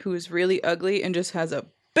character who's really ugly and just has a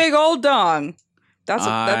big old dong. That's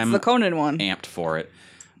I'm the Conan one. Amped for it.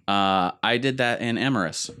 I did that in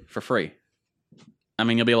Emerus for free. I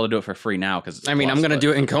mean, you'll be able to do it for free now because I mean, I'm gonna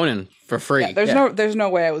do it in Conan for free. Yeah, there's no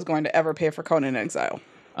way I was going to ever pay for Conan Exile.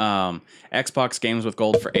 Xbox games with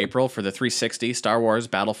gold for April for the 360, Star Wars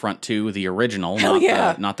Battlefront 2, the original, Hell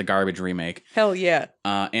yeah. not the garbage remake, Hell yeah.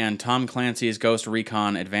 and Tom Clancy's Ghost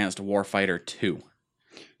Recon Advanced Warfighter 2.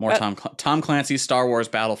 More Tom Clancy's Star Wars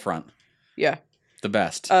Battlefront, Yeah. the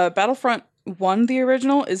best. Battlefront 1, the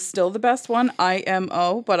original, is still the best one.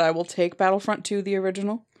 IMO, but I will take Battlefront 2, the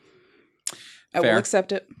original. I Fair. will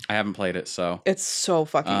accept it. I haven't played it, so. It's so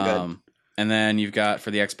fucking good. And then you've got for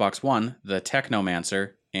the Xbox One, the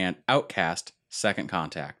Technomancer and Outcast Second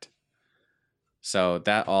Contact. So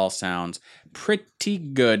that all sounds pretty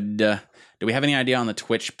good. Do we have any idea on the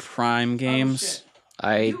Twitch Prime games?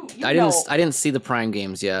 I didn't see the Prime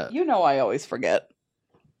games yet. You know I always forget.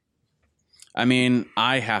 I mean,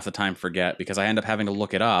 I half the time forget because I end up having to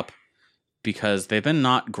look it up because they've been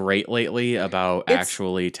not great lately about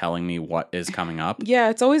actually telling me what is coming up. Yeah,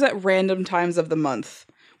 it's always at random times of the month,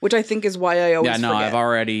 which I think is why I always forget. I've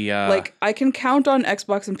already like I can count on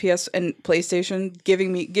Xbox and PS and PlayStation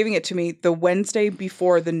giving it to me the Wednesday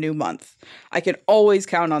before the new month. I can always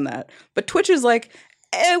count on that. But Twitch is like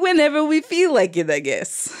whenever we feel like it, I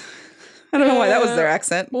guess. I don't know why that was their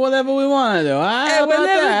accent. whatever we want to do. How about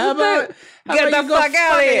that? How about Get the you go fuck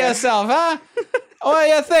out of here. yourself, huh? What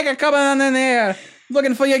do you think of coming on in here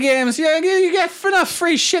looking for your games? You get enough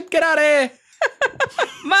free shit. Get out of here.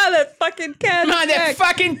 Motherfucking cats.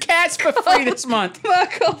 Motherfucking cats for free this month.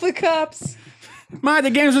 Fuck all the cops.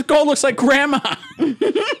 The games with gold looks like grandma.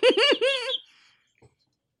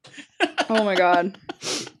 Oh my god.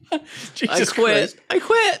 Jesus I quit. Christ. I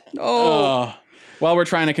quit. Oh. While we're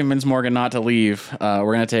trying to convince Morgan not to leave,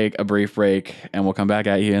 we're going to take a brief break, and we'll come back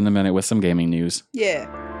at you in a minute with some gaming news. Yeah.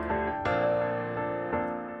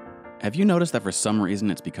 Have you noticed that for some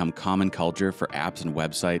reason it's become common culture for apps and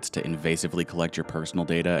websites to invasively collect your personal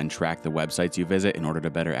data and track the websites you visit in order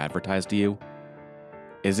to better advertise to you?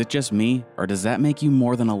 Is it just me, or does that make you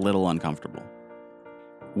more than a little uncomfortable?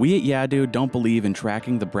 We at Yeah Dude don't believe in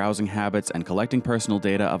tracking the browsing habits and collecting personal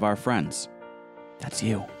data of our friends. That's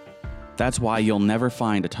you. That's why you'll never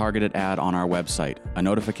find a targeted ad on our website, a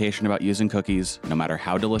notification about using cookies, no matter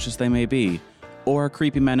how delicious they may be, or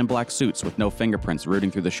creepy men in black suits with no fingerprints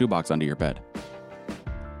rooting through the shoebox under your bed.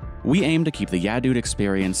 We aim to keep the Yeah Dude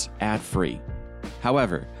experience ad-free.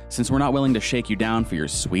 However, since we're not willing to shake you down for your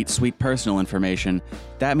sweet, sweet personal information,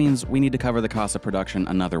 that means we need to cover the cost of production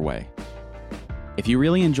another way. If you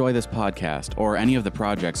really enjoy this podcast or any of the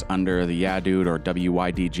projects under the Yeah Dude or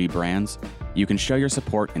WYDG brands, you can show your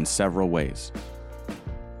support in several ways.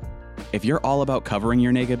 If you're all about covering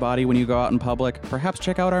your naked body when you go out in public, perhaps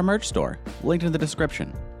check out our merch store, linked in the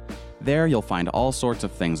description. There you'll find all sorts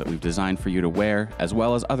of things that we've designed for you to wear, as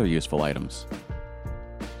well as other useful items.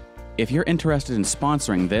 If you're interested in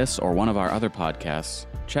sponsoring this or one of our other podcasts,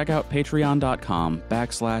 check out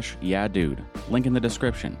patreon.com/yeahdude, link in the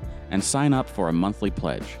description, and sign up for a monthly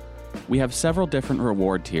pledge. We have several different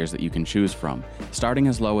reward tiers that you can choose from, starting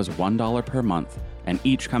as low as $1 per month, and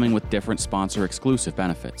each coming with different sponsor-exclusive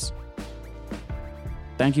benefits.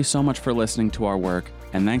 Thank you so much for listening to our work,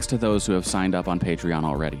 and thanks to those who have signed up on Patreon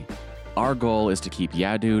already. Our goal is to keep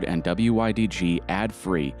Yeah Dude and WYDG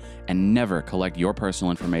ad-free and never collect your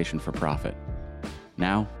personal information for profit.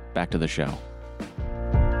 Now, back to the show.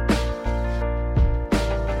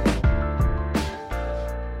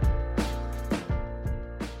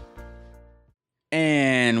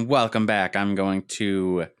 And welcome back. I'm going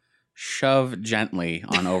to shove gently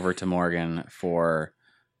on over to Morgan for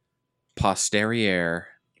posterior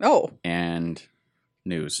Oh, and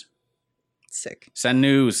news. sick. Send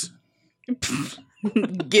news.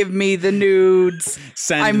 Give me the nudes.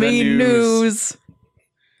 Send the the news.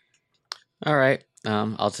 All right.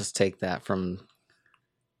 I'll just take that from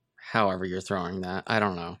however you're throwing that. I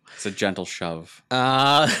don't know. It's a gentle shove.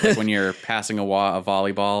 Like when you're passing a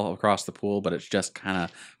volleyball across the pool, but it's just kind of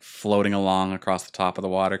floating along across the top of the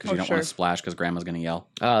water because you don't want to splash because grandma's going to yell.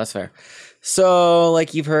 Oh, that's fair. So,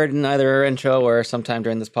 like you've heard in either our intro or sometime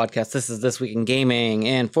during this podcast, this is This Week in Gaming.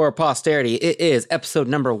 And for posterity, it is episode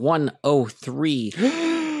number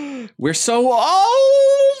 103. We're so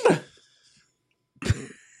old!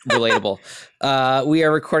 Relatable. We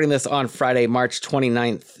are recording this on Friday, March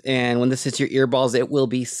 29th. And when this hits your earballs, it will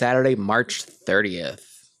be Saturday, March 30th.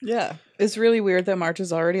 Yeah. It's really weird that March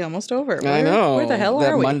is already almost over. I know. Where the hell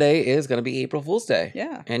that are we? Monday is going to be April Fool's Day.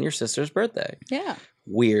 Yeah. And your sister's birthday. Yeah.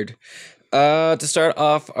 Weird. To start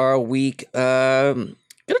off our week, gonna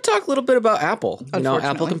talk a little bit about Apple. You know,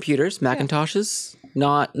 Apple computers, Macintoshes,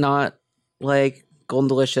 not like Golden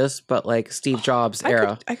Delicious, but like Steve Jobs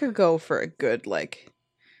era. I could go for a good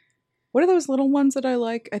what are those little ones that I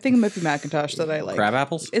like? I think it might be Macintosh that I like. Crab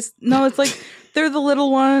apples? It's like they're the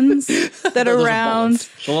little ones that are round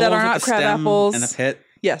that are not crab apples. And a pit.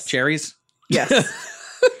 Yes. Cherries? Yes.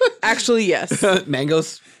 Actually, yes.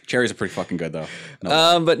 Mangoes. Cherries are pretty fucking good though.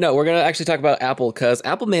 But no, we're gonna actually talk about Apple because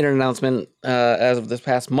Apple made an announcement as of this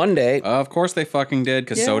past Monday. Of course they fucking did,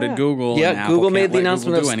 because so did Google. Yeah, and Google Apple made the can't let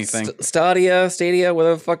announcement Google of do anything. Stadia,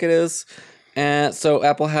 whatever the fuck it is. And so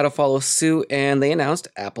Apple had to follow suit, and they announced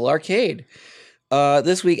Apple Arcade.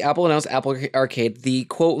 This week, Apple announced Apple Arcade, the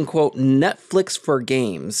quote-unquote Netflix for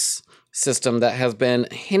games system that has been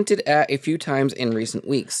hinted at a few times in recent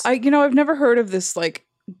weeks. I've never heard of this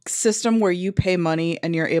system where you pay money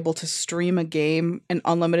and you're able to stream a game an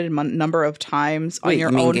unlimited number of times on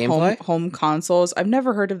your own home consoles. I've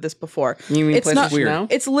never heard of this before. You mean it's PlayStation not Now?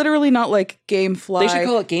 It's PS not like GameFly. They should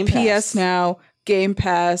call it Game Pass. PS Now, Game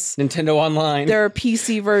Pass, Nintendo Online. There are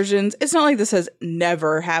PC versions. It's not like this has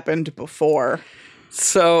never happened before.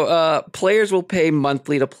 So players will pay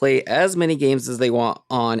monthly to play as many games as they want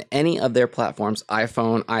on any of their platforms: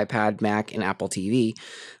 iPhone, iPad, Mac, and Apple TV.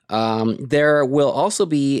 There will also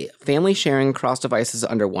be family sharing across devices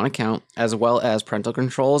under one account, as well as parental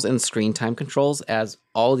controls and screen time controls, as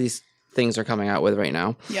all these things are coming out with right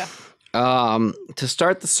now. Yeah. To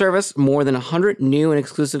start the service, more than 100 new and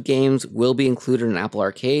exclusive games will be included in Apple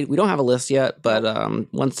Arcade. We don't have a list yet, but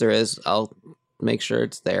once there is, I'll make sure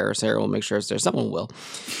it's there. Sarah will make sure it's there. Someone will.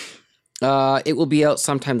 It will be out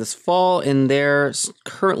sometime this fall, and there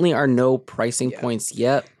currently are no pricing points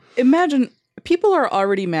yet. Imagine, people are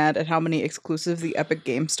already mad at how many exclusives the Epic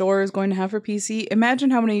Game Store is going to have for PC.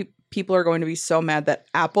 Imagine how many people are going to be so mad that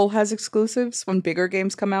Apple has exclusives when bigger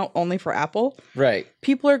games come out only for Apple. Right.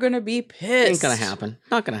 People are going to be pissed. Ain't gonna happen.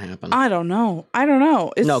 Not gonna happen. I don't know.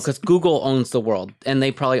 No, because Google owns the world, and they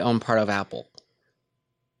probably own part of Apple.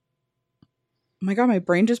 Oh my god, my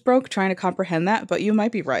brain just broke trying to comprehend that, but you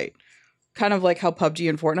might be right. Kind of like how PUBG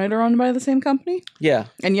and Fortnite are owned by the same company. Yeah.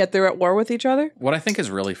 And yet they're at war with each other. What I think is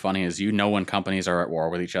really funny is when companies are at war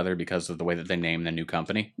with each other because of the way that they name the new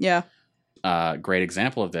company. Yeah. Great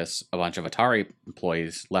example of this, a bunch of Atari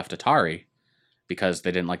employees left Atari because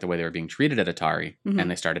they didn't like the way they were being treated at Atari, and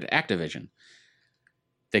they started Activision.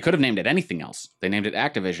 They could have named it anything else. They named it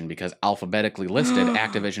Activision because alphabetically listed,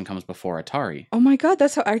 Activision comes before Atari. Oh my god,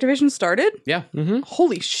 that's how Activision started? Yeah. Mm-hmm.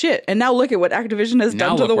 Holy shit. And now look at what Activision has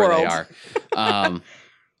done to the world. Now look where they are.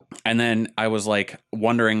 And then I was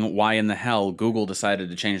wondering why in the hell Google decided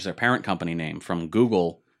to change their parent company name from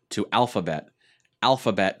Google to Alphabet.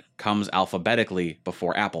 Alphabet comes alphabetically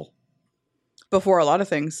before Apple. Before a lot of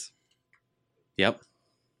things. Yep.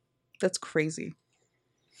 That's crazy.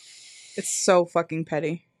 It's so fucking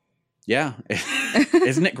petty. Yeah.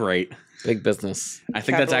 Isn't it great? Big business. I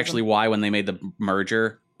think that's actually why when they made the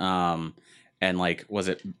merger, and was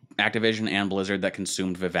it Activision and Blizzard that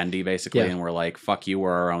consumed Vivendi basically, and were like, fuck you,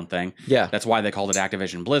 we're our own thing. Yeah. That's why they called it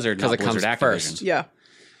Activision Blizzard, not it Blizzard comes Activision. first. Yeah.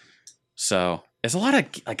 So there's a lot of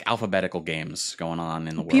alphabetical games going on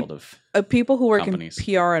in the world of people who work companies. in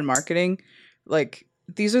PR and marketing,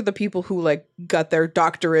 these are the people who got their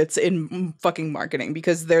doctorates in fucking marketing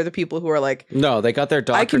because they're the people who are no, they got their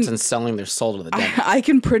doctorates and selling their soul to the devil. I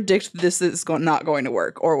can predict this is not going to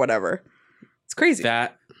work or whatever. It's crazy.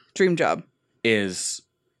 That dream job is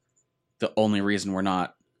the only reason we're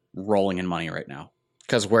not rolling in money right now.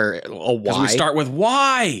 Because we're a why. Because we start with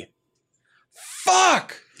why.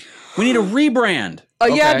 Fuck. We need a rebrand.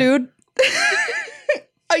 Yeah, dude.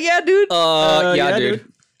 Yeah, dude. Yeah,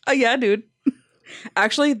 dude. Yeah, dude.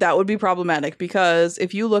 Actually, that would be problematic because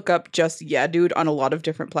if you look up just Yeah Dude on a lot of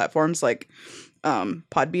different platforms like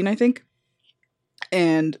Podbean, I think,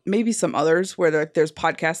 and maybe some others where there's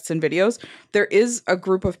podcasts and videos, there is a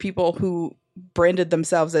group of people who branded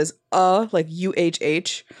themselves as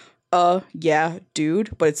UHH yeah,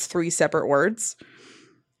 dude, but it's 3 separate words.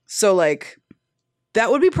 So like that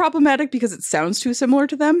would be problematic because it sounds too similar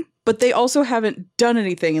to them, but they also haven't done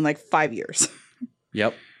anything in like 5 years.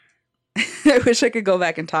 Yep. I wish I could go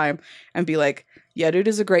back in time and be like, yeah, dude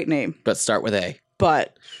is a great name, But start with A.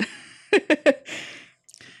 but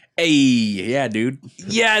Hey, yeah, dude.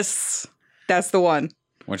 yes, that's the one.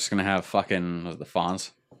 We're just gonna have fucking the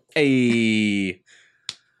Fonz. Hey,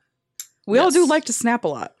 We all do Yes. like to snap a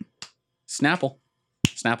lot. Snapple.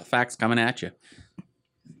 Snapple facts coming at you.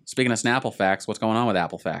 Speaking of Snapple facts, what's going on with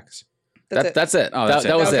Apple facts? That's it. Oh, that's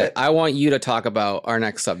that it. was That was it. it. I want you to talk about our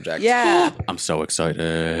next subject. Yeah. I'm so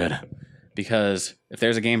excited because if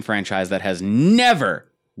there's a game franchise that has never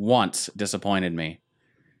once disappointed me,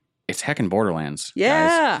 it's heckin' Borderlands. Guys.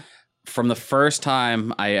 Yeah. From the first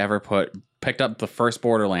time I ever picked up the first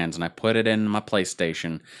Borderlands and I put it in my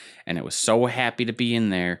PlayStation, and it was so happy to be in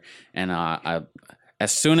there. And I,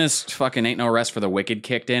 as soon as fucking Ain't No Rest for the Wicked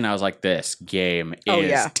kicked in, I was like, this game is Oh,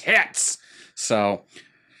 yeah. tits. So,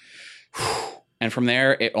 and from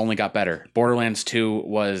there, it only got better. Borderlands 2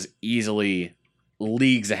 was easily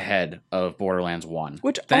leagues ahead of Borderlands 1.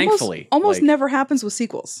 Which thankfully almost like, never happens with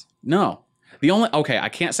sequels. no. I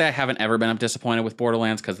can't say I haven't ever been disappointed with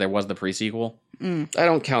Borderlands because there was the pre-sequel. I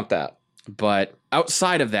don't count that. But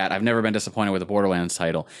outside of that, I've never been disappointed with a Borderlands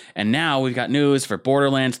title. And now we've got news for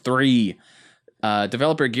Borderlands 3.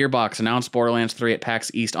 Developer Gearbox announced Borderlands 3 at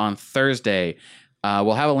PAX East on Thursday.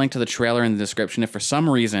 We'll have a link to the trailer in the description if for some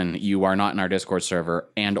reason you are not in our Discord server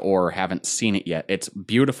and or haven't seen it yet. It's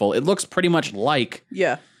beautiful. It looks pretty much like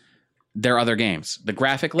Yeah. their other games. The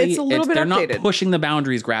graphically, It's a little bit they're updated. not pushing the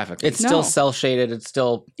boundaries graphically. It's still No. cell shaded. It's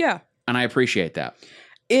still Yeah. And I appreciate that.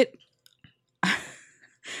 It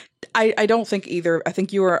I don't think either. I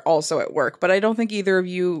think you were also at work, but I don't think either of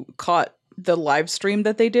you caught the live stream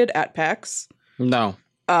that they did at PAX. no.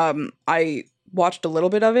 I watched a little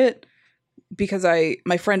bit of it because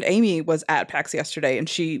my friend Amy was at PAX yesterday and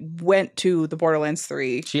she went to the Borderlands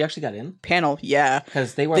 3 She actually got in panel. Yeah.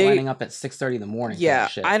 because they were They- lining up at 6:30 in the morning. for Yeah.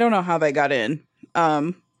 that shit. I don't know how they got in.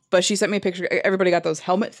 But she sent me a picture. Everybody got those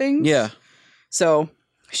helmet things. Yeah. So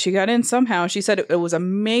she got in somehow. She said it was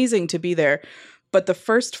amazing to be there. But the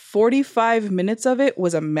first 45 minutes of it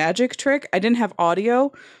was a magic trick. I didn't have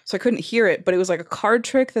audio, so I couldn't hear it. But it was like a card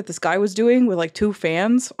trick that this guy was doing with like 2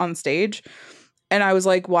 fans on stage. And I was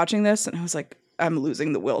like watching this and I was like, I'm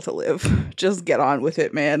losing the will to live. Just get on with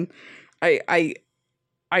it, man.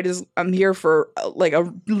 I'm here for like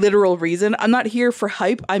a literal reason. I'm not here for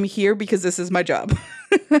hype. I'm here because this is my job.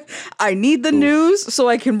 I need the news so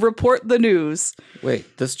I can report the news.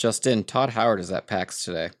 Wait, this just in. Todd Howard is at PAX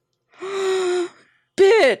today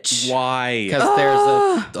Bitch. Why? because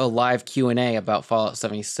there's a live Q&A about Fallout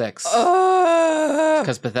 76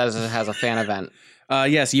 because Bethesda has a fan event.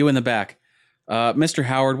 Yes, you in the back. Mr.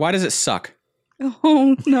 Howard, why does it suck?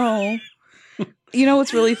 Oh no. You know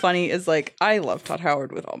what's really funny is like I love Todd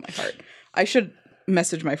Howard with all my heart. I should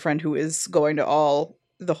message my friend who is going to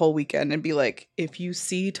the whole weekend and be like, if you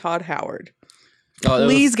see Todd Howard, Oh,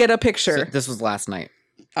 please get a picture. This was last night.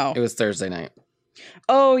 Oh. It was Thursday night.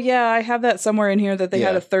 Oh yeah, I have that somewhere in here that they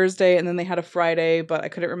had Yeah. a Thursday and then they had a Friday, but I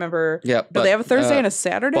couldn't remember. Yeah, But they have a Thursday and a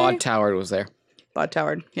Saturday? Bod Howard was there. Bod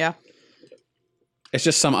Howard, yeah. It's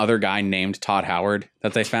just some other guy named Todd Howard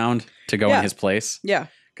that they found to go Yeah. in his place Yeah.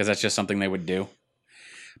 because that's just something they would do.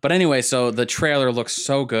 But anyway, so the trailer looks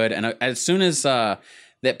so good, and as soon as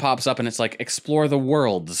that pops up and it's like explore the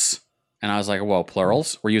worlds, and I was like, whoa,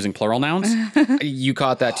 plurals? We're using plural nouns? You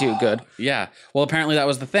caught that too. Good. Yeah. Well, apparently that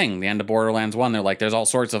was the thing. The end of Borderlands 1, they're like, there's all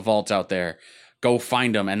sorts of vaults out there. Go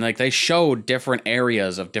find them. And like they showed different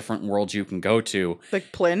areas of different worlds you can go to.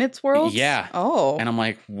 Like Planets World? Yeah. Oh. And I'm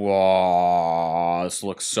like, whoa, this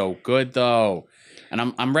looks so good though.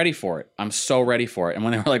 And I'm ready for it. I'm so ready for it. And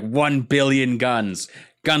when they were like 1 billion guns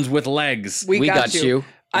with legs. We got you.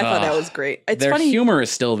 I thought that was great. It's Their funny. humor is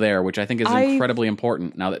still there, which I think is I- incredibly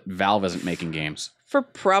important now that Valve isn't making games. For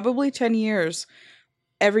probably 10 years,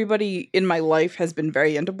 everybody in my life has been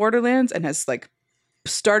very into Borderlands and has like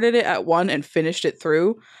started it at 1 and finished it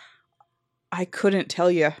through. I couldn't tell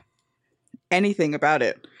you anything about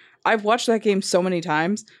it. I've watched that game so many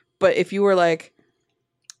times, but if you were like,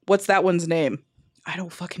 what's that one's name? I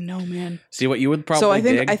don't fucking know, man. See what you would probably So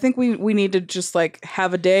dig? I think we need to just like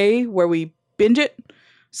have a day where we binge it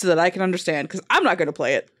so that I can understand, because I'm not going to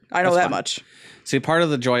play it. I know That's that fine. much. See, part of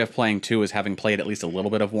the joy of playing 2 is having played at least a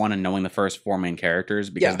little bit of 1 and knowing the first 4 main characters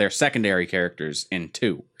because Yeah. they're secondary characters in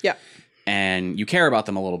 2. Yeah. And you care about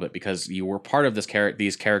them a little bit because you were part of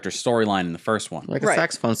these characters' storyline in the first one. Like a Right.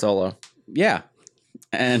 saxophone solo. Yeah.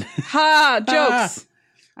 And Ha! Jokes.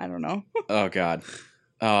 I don't know. oh god.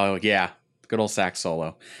 Oh yeah, good old sax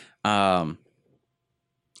solo. I'm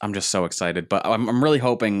just so excited, but I'm really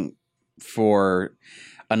hoping for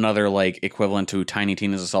another like equivalent to Tiny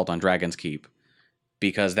Tina's Assault on Dragon's Keep,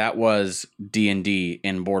 because that was D&D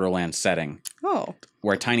in Borderlands setting, Oh,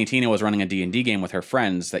 where Tiny Tina was running a D&D game with her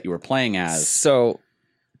friends that you were playing as. So,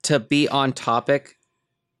 to be on topic,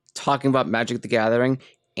 talking about Magic the Gathering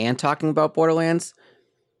and talking about Borderlands,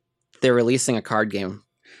 they're releasing a card game.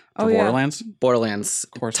 For oh yeah. Borderlands? Borderlands,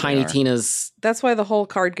 Of course they Tiny are. Tina's That's why the whole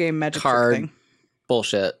card game magic Card. thing.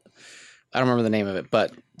 bullshit. I don't remember the name of it,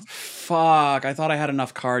 but Fuck, I thought I had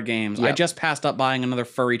enough card games. I Yep. just passed up buying another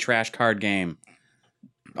furry trash card game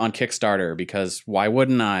on Kickstarter, because why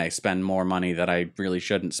wouldn't I spend more money that I really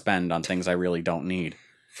shouldn't spend on things I really don't need?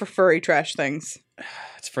 For furry trash things.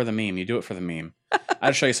 It's for the meme. You do it for the meme.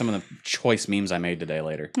 I'll show you some of the choice memes I made today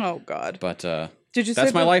later. Oh God. But Did you that's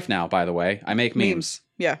say my the- life now, by the way. I make memes.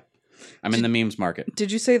 Yeah. I'm in the memes market.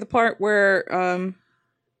 Did you say the part where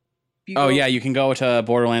you Oh, go- yeah, you can go to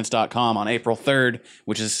borderlands.com on April 3rd,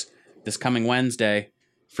 which is this coming Wednesday,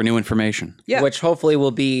 for new information. Yeah. which hopefully will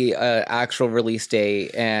be an actual release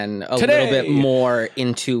date and a Today. little bit more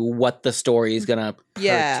into what the story is gonna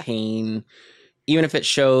Yeah. pertain. Even if it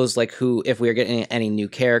shows like who, if we are getting any new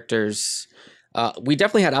characters, we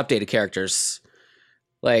definitely had updated characters,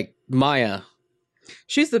 like Maya.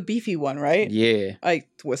 She's the beefy one, right? Yeah, I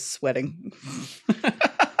was sweating.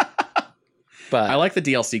 but I like the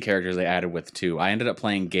DLC characters they added with, too. I ended up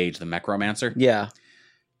playing Gage, the Mechromancer. yeah,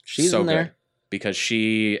 she's so in there. good, because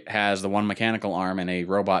she has the one mechanical arm and a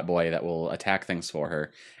robot boy that will attack things for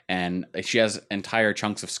her. And she has entire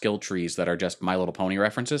chunks of skill trees that are just My Little Pony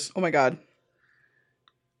references. Oh my God.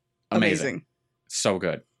 Amazing. So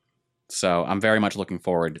good. So I'm very much looking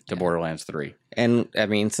forward to Borderlands 3. And I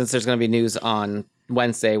mean, since there's going to be news on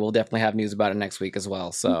Wednesday, we'll definitely have news about it next week as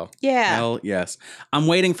well. So Yeah. Hell yes. I'm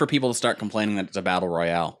waiting for people to start complaining that it's a battle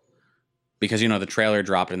royale. Because, you know, the trailer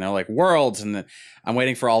dropped and they're like, worlds. And I'm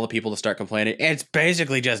waiting for all the people to start complaining. It's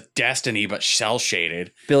basically just Destiny, but cell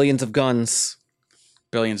shaded. billions of guns.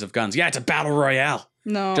 Billions of guns. Yeah, it's a battle royale.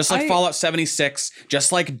 No. Just like Fallout 76,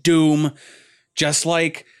 just like Doom, just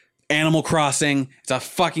like Animal Crossing. It's a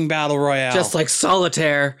fucking battle royale. Just like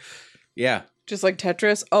Solitaire. Yeah. Just like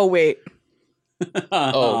Tetris. Oh wait.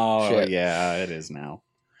 Oh, shit. yeah, it is now.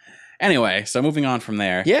 Anyway, so moving on from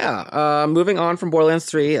there. Yeah, moving on from Borderlands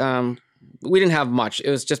 3, we didn't have much. It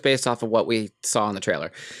was just based off of what we saw in the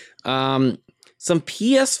trailer. Some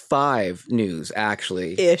PS5 news,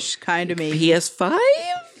 actually. Ish, kind of me. PS5?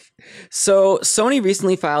 So, Sony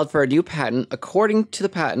recently filed for a new patent. According to the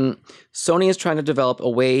patent, Sony is trying to develop a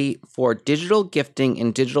way for digital gifting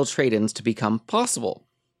and digital trade-ins to become possible,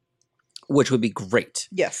 which would be great.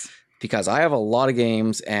 Yes. Because I have a lot of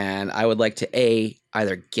games and I would like to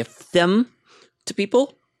either gift them to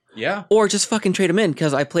people Yeah. or just fucking trade them in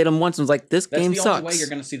because I played them once and was like, this That's game the sucks. only way you're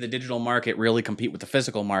going to see the digital market really compete with the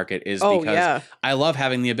physical market is Oh because yeah. I love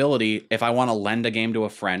having the ability, if I want to lend a game to a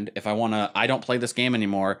friend, if I don't play this game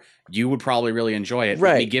anymore, you would probably really enjoy it.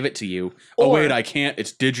 Let me Right. give it to you. Oh, Or- wait, I can't.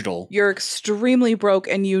 It's digital. You're extremely broke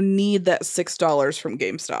and you need that $6 from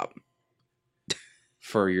GameStop.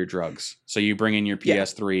 For your drugs. So you bring in your Yeah.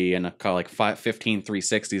 PS3 and like 15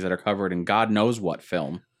 360s that are covered in God knows what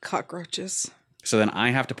film. Cockroaches. So then I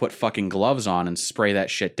have to put fucking gloves on and spray that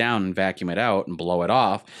shit down and vacuum it out and blow it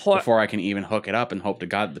off What? before I can even hook it up and hope to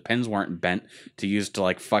God the pins weren't bent to use to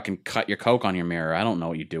like fucking cut your Coke on your mirror. I don't know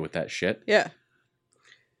what you do with that shit. Yeah.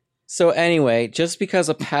 So anyway, just because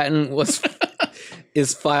a patent was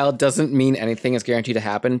is filed doesn't mean anything is guaranteed to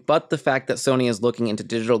happen, but the fact that Sony is looking into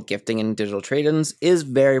digital gifting and digital trade-ins is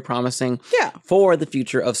very promising Yeah. for the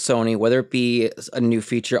future of Sony, whether it be a new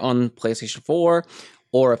feature on PlayStation 4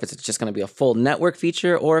 or if it's just going to be a full network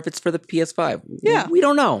feature or if it's for the PS5. Yeah. We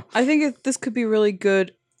don't know. I think this could be really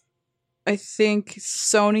good. I think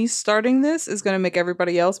Sony starting this is going to make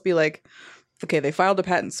everybody else be like, okay, they filed a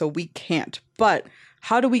patent, so we can't. But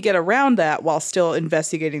how do we get around that while still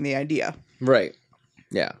investigating the idea? Right.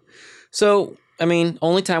 Yeah. So, I mean,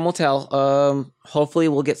 only time will tell. Hopefully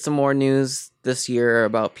we'll get some more news this year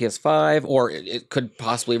about PS5 or it could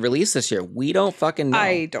possibly release this year. We don't fucking know.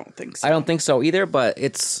 I don't think so. I don't think so either, but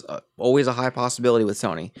it's always a high possibility with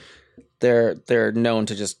Sony. They're known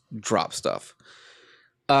to just drop stuff.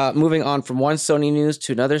 Moving on from one Sony news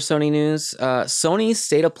to another Sony news. Sony's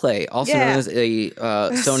State of Play, also Yeah. known as a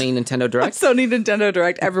Sony Nintendo Direct. Sony Nintendo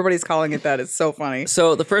Direct. Everybody's calling it that. It's so funny.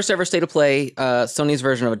 So the first ever State of Play, Sony's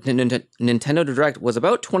version of a Nintendo Direct was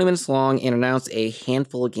about 20 minutes long and announced a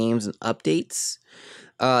handful of games and updates.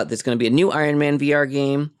 There's going to be a new Iron Man VR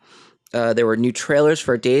game. There were new trailers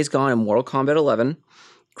for Days Gone and Mortal Kombat 11.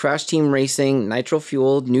 Crash Team Racing Nitro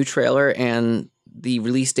Fueled new trailer and the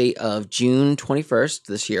release date of June 21st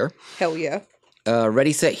this year. Hell yeah.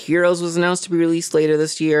 Ready Set Heroes was announced to be released later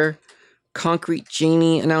this year. Concrete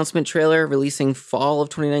Genie announcement trailer releasing fall of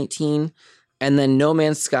 2019. And then No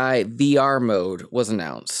Man's Sky VR mode was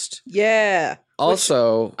announced. Yeah.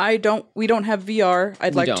 Also, We don't have VR.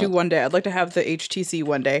 I'd We like to don't. one day. I'd like to have the HTC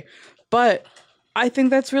one day. But I think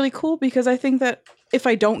that's really cool because I think that if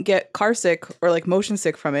I don't get car sick or like motion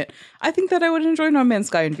sick from it, I think that I would enjoy No Man's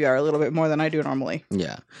Sky in VR a little bit more than I do normally.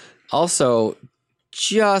 yeah. Also,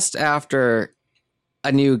 just after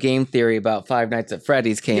a new game theory about Five Nights at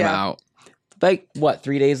Freddy's came Yeah. out, like, what,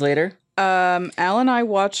 3 days later? Al and I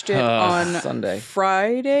watched it on Sunday.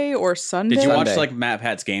 Friday or Sunday. Did you watch Sunday. like Matt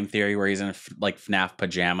Pat's game theory where he's in like FNAF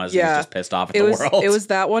pajamas and Yeah. he's just pissed off at It the was world? it was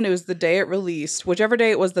that one. It was the day it released. Whichever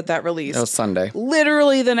day it was that released. It was Sunday.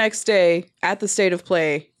 Literally the next day at the State of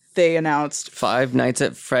Play, they announced Five Nights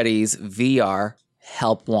at Freddy's VR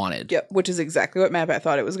Help Wanted. yep, which is exactly what MapPat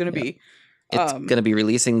thought it was going to be. It's going to be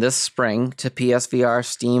releasing this spring to PSVR,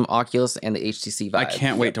 Steam, Oculus, and the HTC Vive. I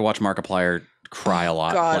can't wait to watch Markiplier cry a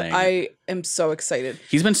lot God, playing. I am so excited.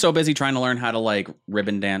 He's been so busy trying to learn how to like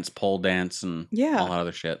ribbon dance, pole dance, and Yeah. all that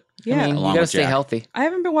other shit. Yeah. I mean, Along you gotta with stay Jack. healthy. I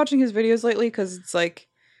haven't been watching his videos lately because it's like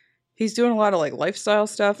he's doing a lot of like lifestyle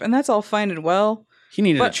stuff, and that's all fine and well. He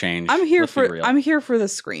needed But a change. I'm here Let's be for real. the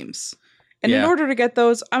screams, and in Yeah. order to get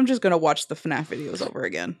those, I'm just gonna watch the FNAF videos over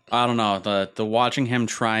again. I don't know the watching him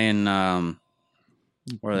try and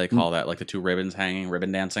what do they call that? Like the two ribbons hanging,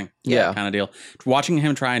 ribbon dancing, Yeah. kind of deal. Watching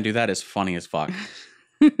him try and do that is funny as fuck.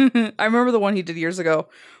 I remember the one he did years ago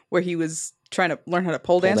where he was trying to learn how to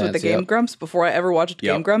pole dance with the dance, Game yep. Grumps before I ever watched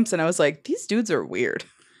Game Yep. Grumps, and I was like, these dudes are weird.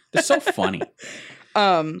 They're so funny.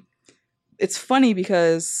 It's funny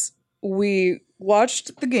because we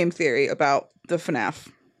watched the game theory about the FNAF,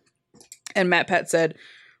 and Matt Pat said,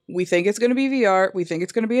 we think it's going to be VR, we think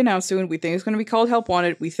it's going to be announced soon, we think it's going to be called Help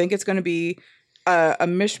Wanted, we think it's going to be a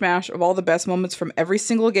mishmash of all the best moments from every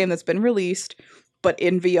single game that's been released, but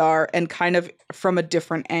in VR and kind of from a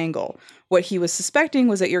different angle. What he was suspecting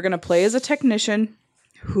was that you're going to play as a technician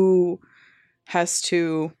who has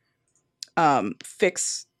to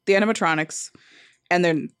fix the animatronics, and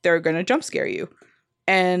then they're going to jump scare you.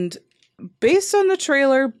 And based on the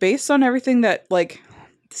trailer, based on everything that like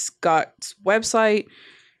Scott's website,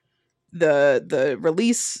 the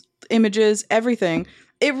release images, everything,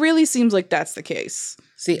 it really seems like that's the case.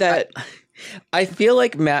 See, That I feel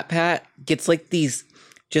like Matt Pat gets like these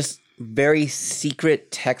just very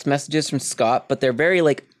secret text messages from Scott, but they're very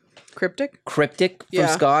like cryptic. cryptic from Yeah.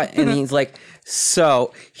 Scott. And he's like,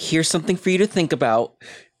 so here's something for you to think about.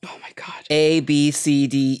 Oh my god. A, B, C,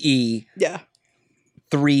 D, E, Yeah.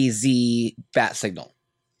 3Z bat signal.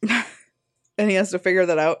 And he has to figure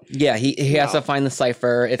that out. Yeah, he has Wow. to find the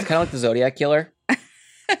cipher. It's kind of like the Zodiac Killer.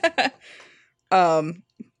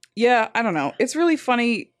 Yeah, I don't know. It's really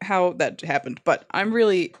funny how that happened, but I'm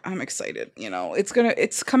excited, you know.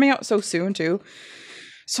 It's coming out so soon too.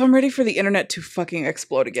 So I'm ready for the internet to fucking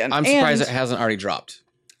explode again. I'm surprised And, it hasn't already dropped.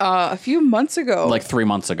 a few months ago, Like 3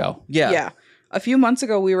 months ago. Yeah. a few months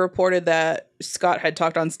ago we reported that Scott had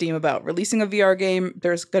talked on Steam about releasing a VR game.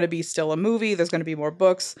 There's going to be still a movie, there's going to be more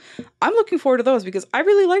books. I'm looking forward to those because I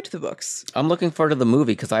really liked the books. I'm looking forward to the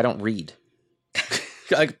movie because I don't read.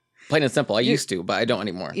 Like, plain and simple. I You- used to, but I don't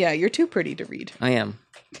anymore. Yeah, you're too pretty to read. I am.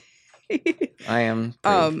 I am.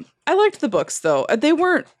 pretty. I liked the books though. They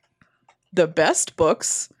weren't the best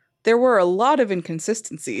books. There were a lot of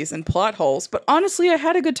inconsistencies and plot holes, but honestly, I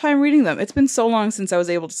had a good time reading them. It's been so long since I was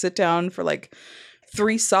able to sit down for like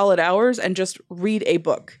 3 solid hours and just read a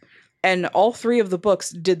book. And all 3 of the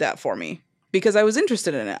books did that for me because I was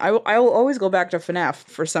interested in it. I will always go back to FNAF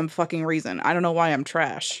for some fucking reason. I don't know why I'm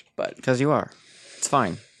trash, but Because you are. It's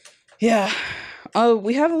fine. yeah.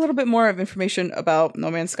 We have a little bit more of information about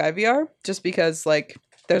No Man's Sky VR just because like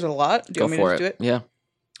there's a lot. Do you Go want me for to it. do it? Yeah.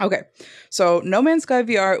 Okay, so No Man's Sky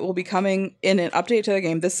VR will be coming in an update to the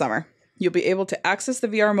game this summer. You'll be able to access the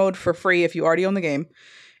VR mode for free if you already own the game.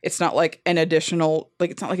 It's not like an additional, like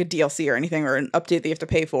it's not like a DLC or anything or an update that you have to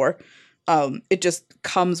pay for. It just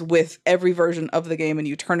comes with every version of the game and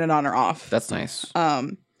you turn it on or off. That's nice.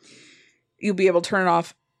 You'll be able to turn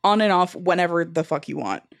it on and off whenever the fuck you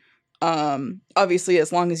want. Obviously,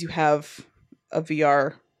 as long as you have a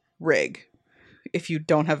VR rig. If you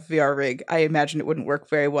don't have a VR rig, I imagine it wouldn't work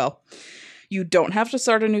very well. You don't have to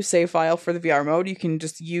start a new save file for the VR mode. You can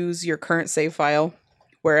just use your current save file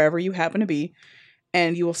wherever you happen to be.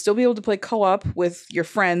 And you will still be able to play co-op with your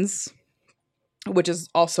friends, which is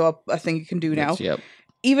also a thing you can do now. Yep.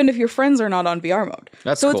 Even if your friends are not on VR mode.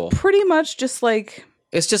 That's so cool. it's pretty much just like...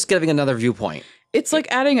 It's just giving another viewpoint. It's like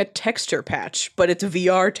adding a texture patch, but it's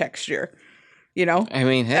VR texture. You know? I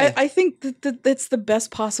mean, hey, I think that that's the best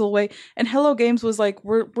possible way. And Hello Games was like,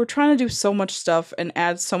 we're trying to do so much stuff and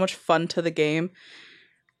add so much fun to the game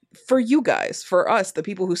for you guys, for us, the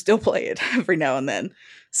people who still play it every now and then.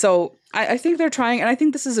 So I think they're trying, and I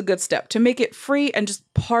think this is a good step to make it free and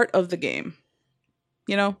just part of the game.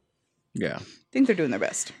 You know? yeah. I think they're doing their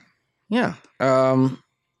best. Yeah. Not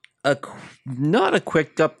a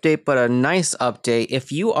quick update, but a nice update.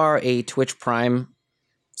 If you are a Twitch Prime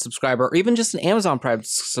subscriber, or even just an Amazon Prime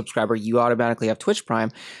subscriber, you automatically have Twitch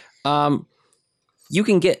Prime. You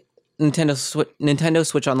can get Nintendo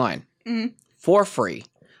Switch Online for free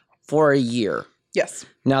for a year. Yes.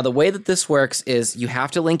 Now, the way that this works is you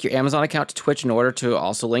have to link your Amazon account to Twitch in order to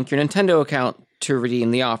also link your Nintendo account to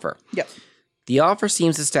redeem the offer. Yep. The offer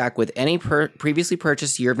seems to stack with any previously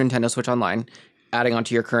purchased year of Nintendo Switch Online, adding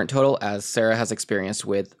onto your current total, as Sarah has experienced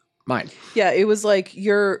with mine. Yeah, it was like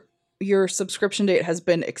your subscription date has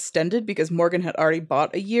been extended because Morgan had already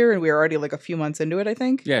bought a year and we were already like a few months into it, I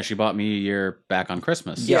think. Yeah, she bought me a year back on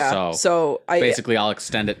Christmas. Yeah. So basically I'll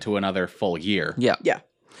extend it to another full year. Yeah. Yeah.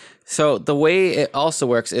 So the way it also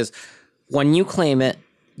works is when you claim it,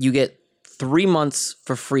 you get 3 months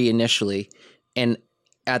for free initially, and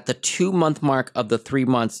at the 2-month mark of the 3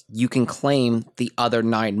 months, you can claim the other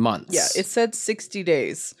 9 months. Yeah, it said 60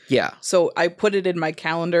 days. Yeah. So I put it in my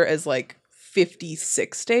calendar as like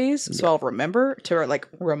 56 days, so I'll remember to like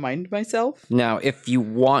remind myself. Now, if you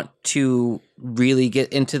want to really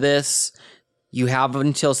get into this, you have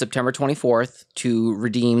until September 24th to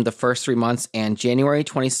redeem the first 3 months, and January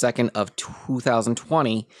 22nd of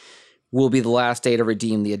 2020 will be the last day to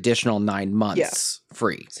redeem the additional 9 months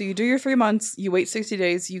free. So you do your 3 months, you wait 60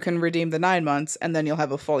 days, you can redeem the 9 months, and then you'll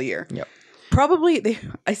have a full year. Yep. Probably,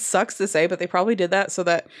 it sucks to say, but they probably did that so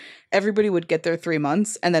that everybody would get their 3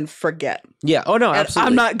 months and then forget. Yeah. Oh, no, And absolutely.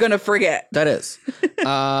 I'm not going to forget. That is.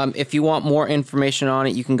 If you want more information on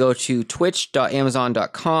it, you can go to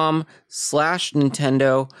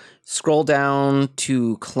twitch.amazon.com/Nintendo. Scroll down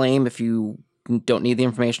to claim if you don't need the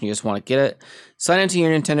information, you just want to get it. Sign into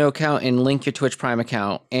your Nintendo account and link your Twitch Prime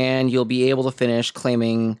account, and you'll be able to finish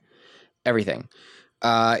claiming everything.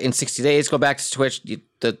 In 60 days, go back to Twitch,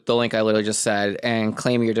 the link I literally just said, and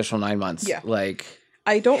claim your additional 9 months. Yeah. Like,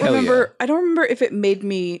 I don't hell remember. yeah. I don't remember if it made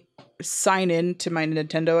me sign in to my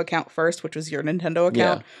Nintendo account first, which was your Nintendo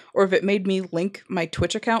account, or if it made me link my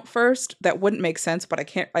Twitch account first. That wouldn't make sense, but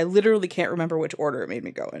I literally can't remember which order it made me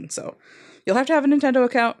go in. So you'll have to have a Nintendo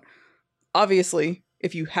account. Obviously,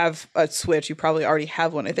 if you have a Switch, you probably already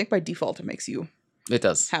have one. I think by default it makes you it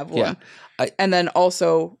does. have Yeah. one. And then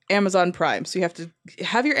also Amazon Prime. So you have to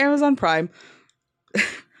have your Amazon Prime,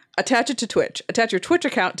 attach it to Twitch, attach your Twitch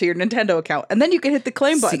account to your Nintendo account, and then you can hit the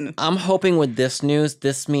claim button. See, I'm hoping with this news,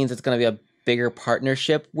 this means it's going to be a bigger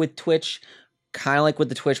partnership with Twitch, kind of like with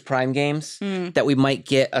the Twitch Prime games, that we might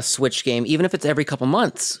get a Switch game, even if it's every couple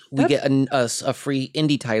months. We get a free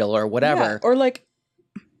indie title or whatever. Yeah, or like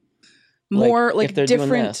more like if they're doing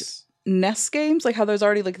different this. NES games, like how there's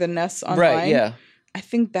already like the NES online. Right, yeah. I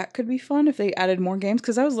think that could be fun if they added more games,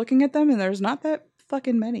 because I was looking at them and there's not that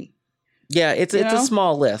fucking many. Yeah, it's You a know?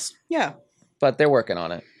 small list, Yeah. but they're working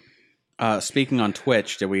on it. Speaking on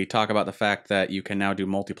Twitch, did we talk about the fact that you can now do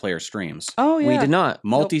multiplayer streams? Oh yeah. We did not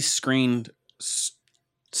Multi-screened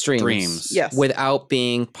streams. Yes. without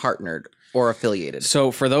being partnered or affiliated.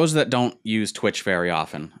 So for those that don't use Twitch very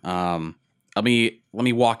often, let me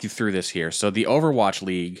walk you through this here. So the Overwatch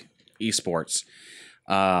League esports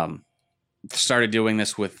started doing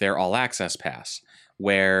this with their All Access Pass,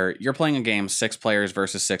 where you're playing a game 6 players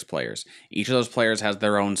versus 6 players. Each of those players has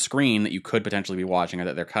their own screen that you could potentially be watching or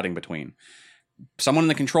that they're cutting between. Someone in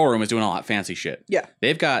the control room is doing a lot of fancy shit. Yeah.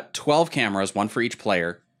 They've got 12 cameras, one for each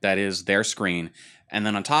player. That is their screen. And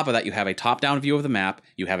then on top of that, you have a top-down view of the map.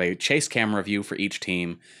 You have a chase camera view for each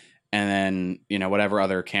team. And then, whatever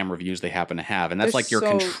other camera views they happen to have. And that's They're like your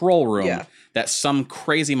so- control room yeah. that some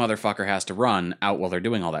crazy motherfucker has to run out while they're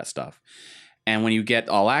doing all that stuff. And when you get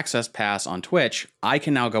All Access Pass on Twitch, I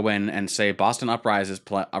can now go in and say Boston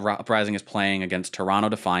Uprising is playing against Toronto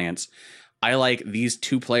Defiance. I like these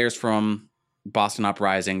 2 players from Boston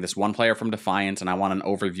Uprising, this 1 player from Defiance, and I want an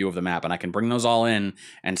overview of the map. And I can bring those all in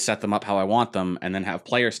and set them up how I want them, and then have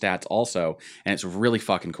player stats also. And it's really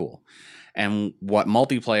fucking cool. And what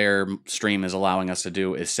multiplayer stream is allowing us to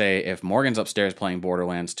do is say if Morgan's upstairs playing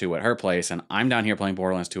Borderlands 2 at her place, and I'm down here playing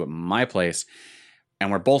Borderlands 2 at my place, and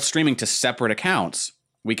we're both streaming to separate accounts,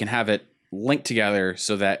 we can have it linked together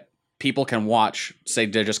so that people can watch, say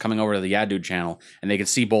they're just coming over to the Yeah Dude channel, and they can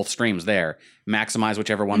see both streams there, maximize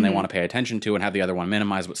whichever one they want to pay attention to, and have the other one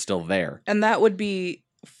minimized but still there. And that would be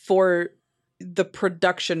for the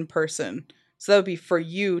production person. So that would be for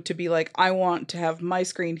you to be like, I want to have my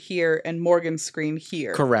screen here and Morgan's screen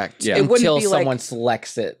here. Correct. Yeah. It wouldn't Until be like- someone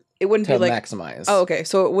selects it It wouldn't to be like, maximize. oh, okay.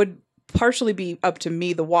 So it would partially be up to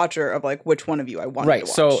me, the watcher, of like which one of you I wanted Right. to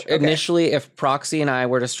watch. So Okay. initially, if Proxy and I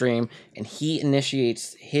were to stream and he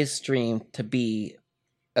initiates his stream to be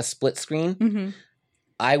a split screen, Mhm.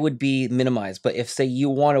 I would be minimized. But if, say, you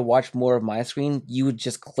want to watch more of my screen, you would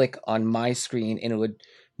just click on my screen and it would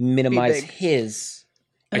minimize big. his.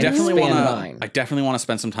 I and definitely expand want mine. to. I definitely want to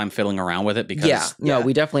spend some time fiddling around with it because Yeah. No, Yeah.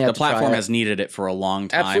 we definitely have the to try platform it. has needed it for a long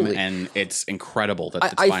time, Absolutely. and it's incredible that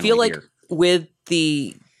it's I finally feel like here. with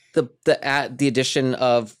the addition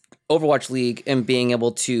of Overwatch League and being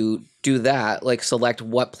able to do that, like select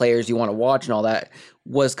what players you want to watch and all that,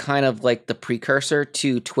 was kind of like the precursor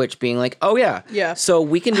to Twitch being like, oh yeah, Yeah. so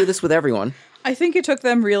we can do this with everyone. I think it took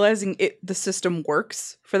them realizing the system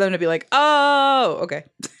works for them to be like, oh, okay.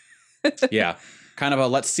 Yeah, kind of a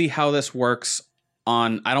let's see how this works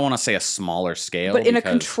on. I don't want to say a smaller scale, But in a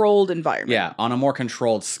because- controlled environment. Yeah, on a more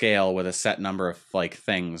controlled scale with a set number of like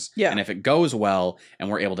things. Yeah. And if it goes well and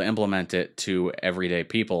we're able to implement it to everyday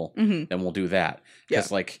people, Mhm. then we'll do that.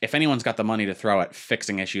 Because like if anyone's got the money to throw at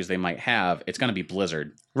fixing issues they might have, it's going to be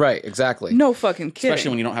Blizzard. Right, exactly. No fucking kidding. Especially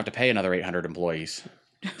when you don't have to pay another 800 employees.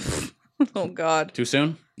 Oh God, Too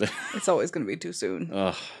soon? it's always going to be too soon.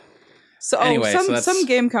 Ugh. So, Anyway, some so that's- some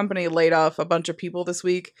game company laid off a bunch of people this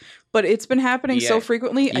week, but it's been happening so EA.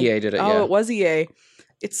 frequently. EA did it, Oh, yeah. it was EA.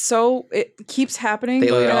 It keeps happening.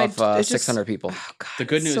 They laid and off it's just- 600 people. Oh, God, The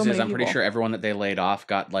good news so is many I'm pretty people. sure everyone that they laid off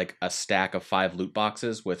got like a stack of 5 loot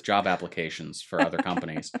boxes with job applications for other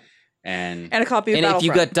companies. And And a copy of And if you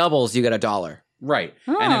Battlefront. get doubles, you get $1, right.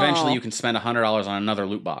 And eventually Oh. you can spend $100 on another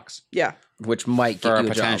loot box Yeah, which might for get a you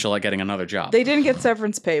a potential at getting another job. they didn't get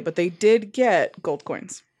severance pay, but they did get gold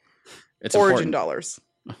coins, It's Origin important. dollars.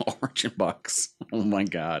 Origin bucks. Oh my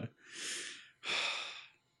god.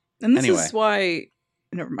 And this Anyway. is why.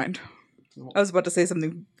 Never mind. I was about to say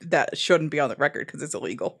something that shouldn't be on the record because it's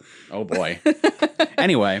illegal. Oh boy.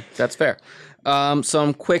 Anyway, job. That's fair.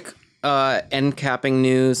 Some quick end capping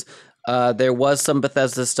news. There was some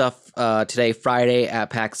Bethesda stuff today, Friday, at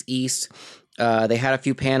PAX East. They had a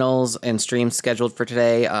few panels and streams scheduled for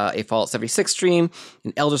today. A Fallout 76 stream,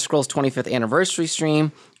 an Elder Scrolls 25th anniversary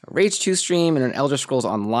stream, a Rage 2 stream, and an Elder Scrolls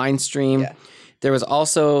Online stream. Yeah. There was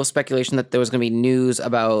also speculation that there was going to be news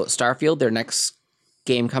about Starfield, their next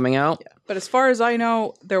game coming out. But as far as I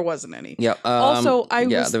know, there wasn't any. Yeah. Also, there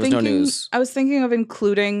was thinking, no news. I was thinking of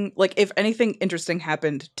including, like, if anything interesting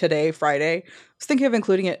happened today, Friday, I was thinking of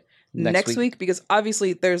including it next week because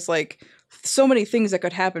obviously there's like so many things that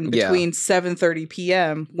could happen Yeah. between 7:30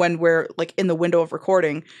 p.m. when we're like in the window of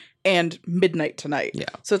recording and midnight tonight. Yeah.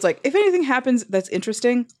 So it's like if anything happens that's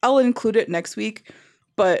interesting, I'll include it next week.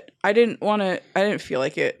 But I didn't feel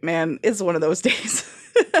like it, man. It's one of those days.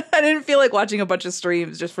 I didn't feel like watching a bunch of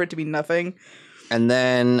streams just for it to be nothing. And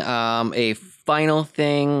then a final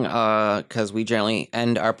thing, because we generally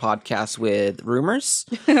end our podcast with rumors.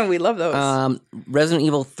 We love those. Resident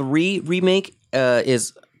Evil 3 remake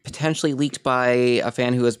is potentially leaked by a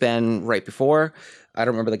fan who has been right before. I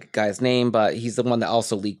don't remember the guy's name, but he's the one that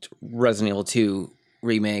also leaked Resident Evil 2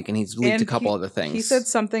 remake, and he's leaked And a couple other things. He said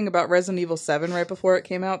something about Resident Evil 7 right before it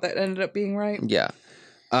came out that ended up being right. Yeah.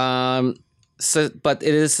 But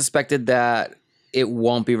it is suspected that it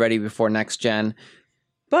won't be ready before next gen.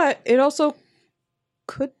 But it also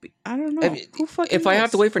could be. I don't know. Who fucking If I have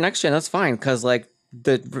knows? to wait for next gen, that's fine, because like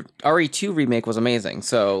the RE2 remake was amazing.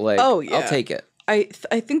 So like, Oh, yeah. I'll take it. I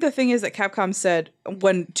think the thing is that Capcom said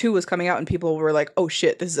when 2 was coming out and people were like, oh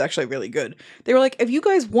shit, this is actually really good. They were like, if you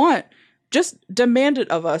guys want, just demand it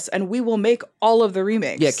of us and we will make all of the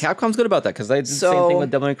remakes. Yeah, Capcom's good about that because they did the same So- thing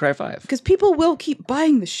with Devil May Cry 5. Because people will keep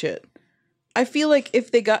buying the shit. I feel like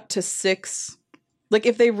if they got to 6, like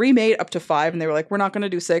if they remade up to 5 and they were like, we're not going to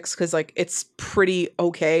do 6 because like it's pretty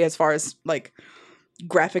okay as far as like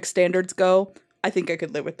graphic standards go, I think I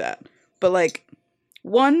could live with that. But like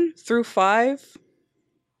 1 through 5,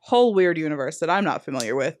 whole weird universe that I'm not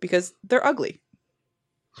familiar with because they're ugly.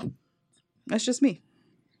 That's just me.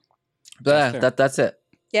 But fair. that's it.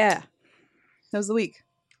 Yeah. That was the week.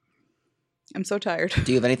 I'm so tired.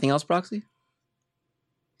 Do you have anything else, Proxy?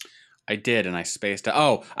 I did, and I spaced out.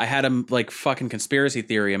 Oh, I had a like fucking conspiracy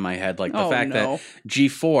theory in my head, like the Oh, fact no. that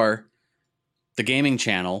G4, the gaming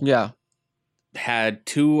channel, Yeah. had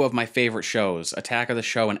 2 of my favorite shows, Attack of the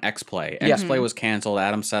Show and X-Play. Yeah. X-Play was canceled.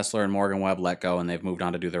 Adam Sessler and Morgan Webb let go, and they've moved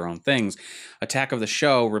on to do their own things. Attack of the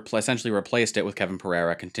Show essentially replaced it with Kevin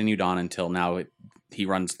Pereira, continued on until now. He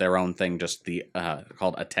runs their own thing, just the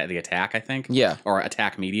called the Attack, I think. Yeah. Or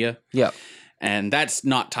Attack Media. Yeah. And that's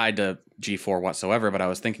not tied to G4 whatsoever, but I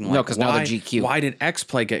was thinking like, No, 'cause now they're GQ. Why did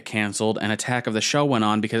X-Play get canceled and Attack of the Show went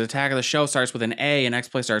on? Because Attack of the Show starts with an A and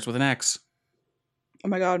X-Play starts with an X. Oh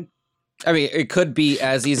my god. I mean, it could be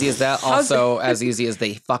as easy as that. Also, as easy as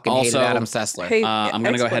they fucking hated Also, Adam Sessler. Hey, I'm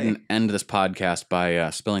going to go ahead X-Play. and end this podcast by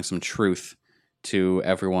spilling some truth to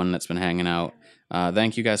everyone that's been hanging out.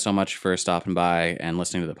 Thank you guys so much for stopping by and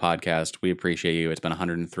listening to the podcast. We appreciate you. It's been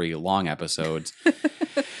 103 long episodes.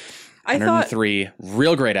 I thought 103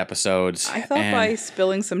 real great episodes. I thought and by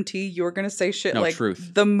spilling some tea you were gonna say shit No, like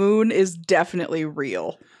truth. the moon is definitely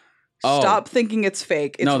real. Oh. Stop thinking it's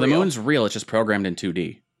fake. It's no, the real. moon's real. It's just programmed in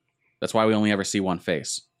 2D. That's why we only ever see one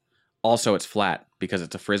face. Also, it's flat because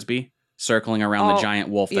it's a frisbee circling around the Oh, giant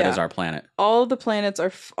wolf that is yeah. our planet. All the planets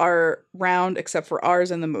are round except for ours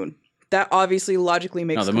and the moon. That obviously logically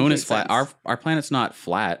makes No, the moon is complete flat. sense. Our planet's not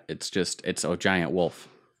flat. It's a giant wolf.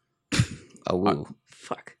 Oh, woo.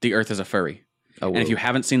 Fuck. The Earth is a furry. Oh, And if you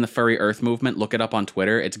haven't seen the furry Earth movement, look it up on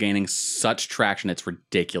Twitter. It's gaining such traction. It's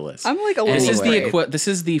ridiculous. I'm like a And little Anyway. this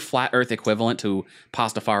is the flat Earth equivalent to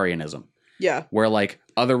Pastafarianism, yeah. where like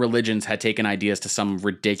other religions had taken ideas to some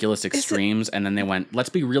ridiculous extremes, and then they went, "Let's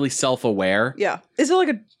be really self-aware." Yeah. Is it like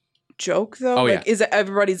a joke though? Oh, like, yeah. is it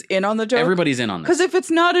everybody's in on the joke? Everybody's in on this. Because if it's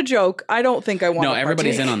not a joke, I don't think I want. No, to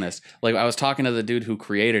everybody's in partake. on this. Like I was talking to the dude who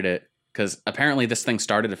created it because apparently this thing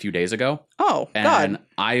started a few days ago, Oh and God.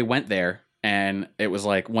 I went there, and it was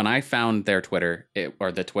like when I found their Twitter,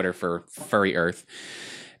 or the Twitter for Furry Earth,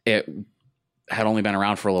 it had only been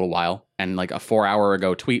around for a little while, and like a 4-hour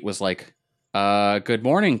ago tweet was like, "Good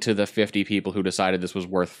morning to the 50 people who decided this was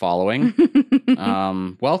worth following.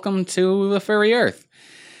 Welcome to the Furry Earth."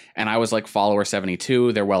 And I was like follower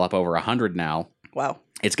 72. They're well up over 100 now. Wow.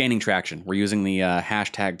 It's gaining traction. We're using the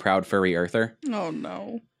hashtag Proud Furry Earther. Oh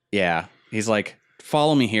no. Yeah. He's like,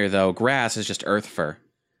 follow me here, though. Grass is just earth fur.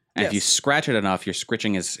 And if you Yes. scratch it enough, you're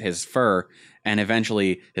scritching his fur, and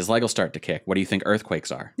eventually his leg will start to kick. What do you think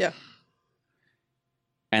earthquakes are? Yeah.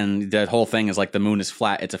 And that whole thing is like the moon is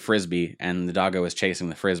flat, it's a frisbee, and the doggo is chasing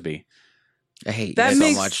the frisbee. I hate That you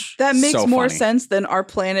makes so much. that makes So more funny. sense than our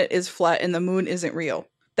planet is flat and the moon isn't real.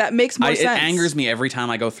 That makes more It sense. angers me every time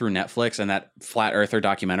I go through Netflix and that Flat Earther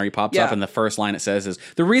documentary pops Yeah. up, and the first line it says is,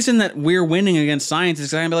 the reason that we're winning against science is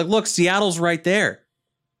because I'm like, look, Seattle's right there.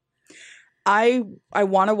 I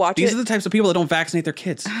want to watch These it. are the types of people that don't vaccinate their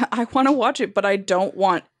kids. I want to watch it, but I don't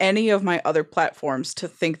want any of my other platforms to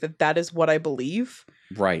think that that is what I believe.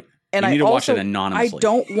 Right. And You need I to watch also it anonymously. I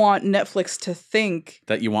don't want Netflix to think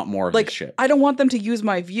That you want more of like this shit. I don't want them to use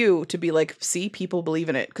my view to be like, see, people believe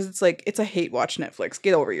in it, because it's like it's a hate watch Netflix.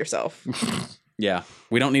 Get over yourself. Yeah.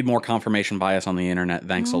 We don't need more confirmation bias on the internet.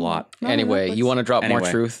 Thanks a lot. No, Anyway, Netflix. you want to drop more Anyway.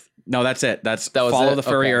 truth? No, that's it. That was follow it? the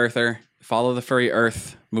Furry Okay. Earther. Follow the Furry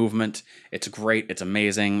Earth movement. It's great. It's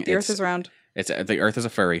amazing. The Earth is round. The Earth is a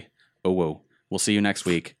furry. Oh whoa. We'll see you next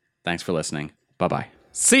week. Thanks for listening. Bye-bye.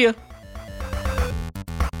 See ya.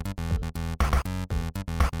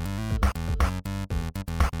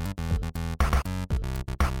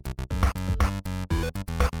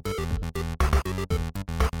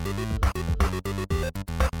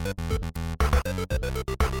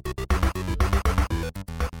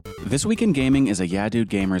 This Week in Gaming is a Yeah Dude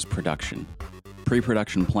Gamers production.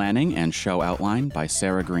 Pre-production planning and show outline by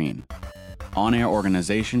Sarah Green. On-air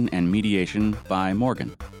organization and mediation by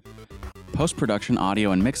Morgan. Post-production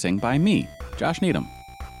audio and mixing by me, Josh Needham.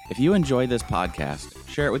 If you enjoy this podcast,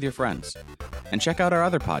 share it with your friends. And check out our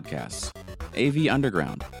other podcasts. AV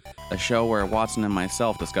Underground, a show where Watson and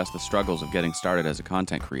myself discuss the struggles of getting started as a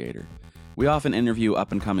content creator. We often interview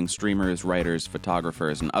up-and-coming streamers, writers,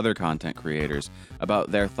 photographers, and other content creators about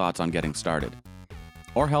their thoughts on getting started.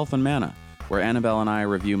 Or Health and Mana, where Annabelle and I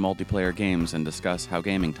review multiplayer games and discuss how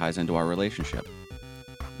gaming ties into our relationship.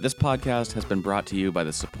 This podcast has been brought to you by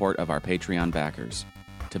the support of our Patreon backers.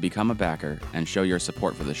 To become a backer and show your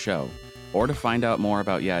support for the show, or to find out more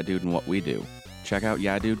about Yeah Dude and what we do, check out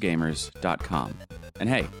yeahdudegamers.com. And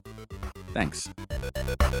hey, thanks.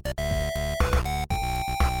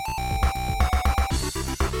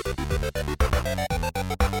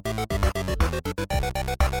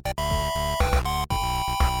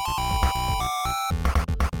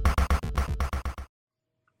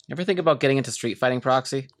 Ever think about getting into street fighting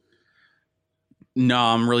proxy No,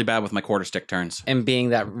 I'm really bad with my quarter stick turns. and being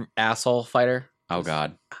that asshole fighter? Oh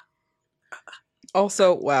God.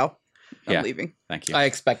 Also, wow. I'm Yeah. leaving. Thank you. I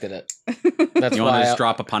expected it. That's You want why to just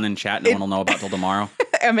drop a pun in chat? No one will know about till tomorrow.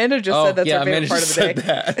 Amanda just said that's her favorite Amanda part of just the day.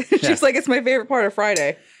 said that. She's like, it's my favorite part of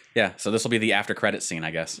Friday. Yeah, so this will be the after credit scene,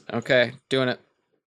 I guess. Okay, doing it.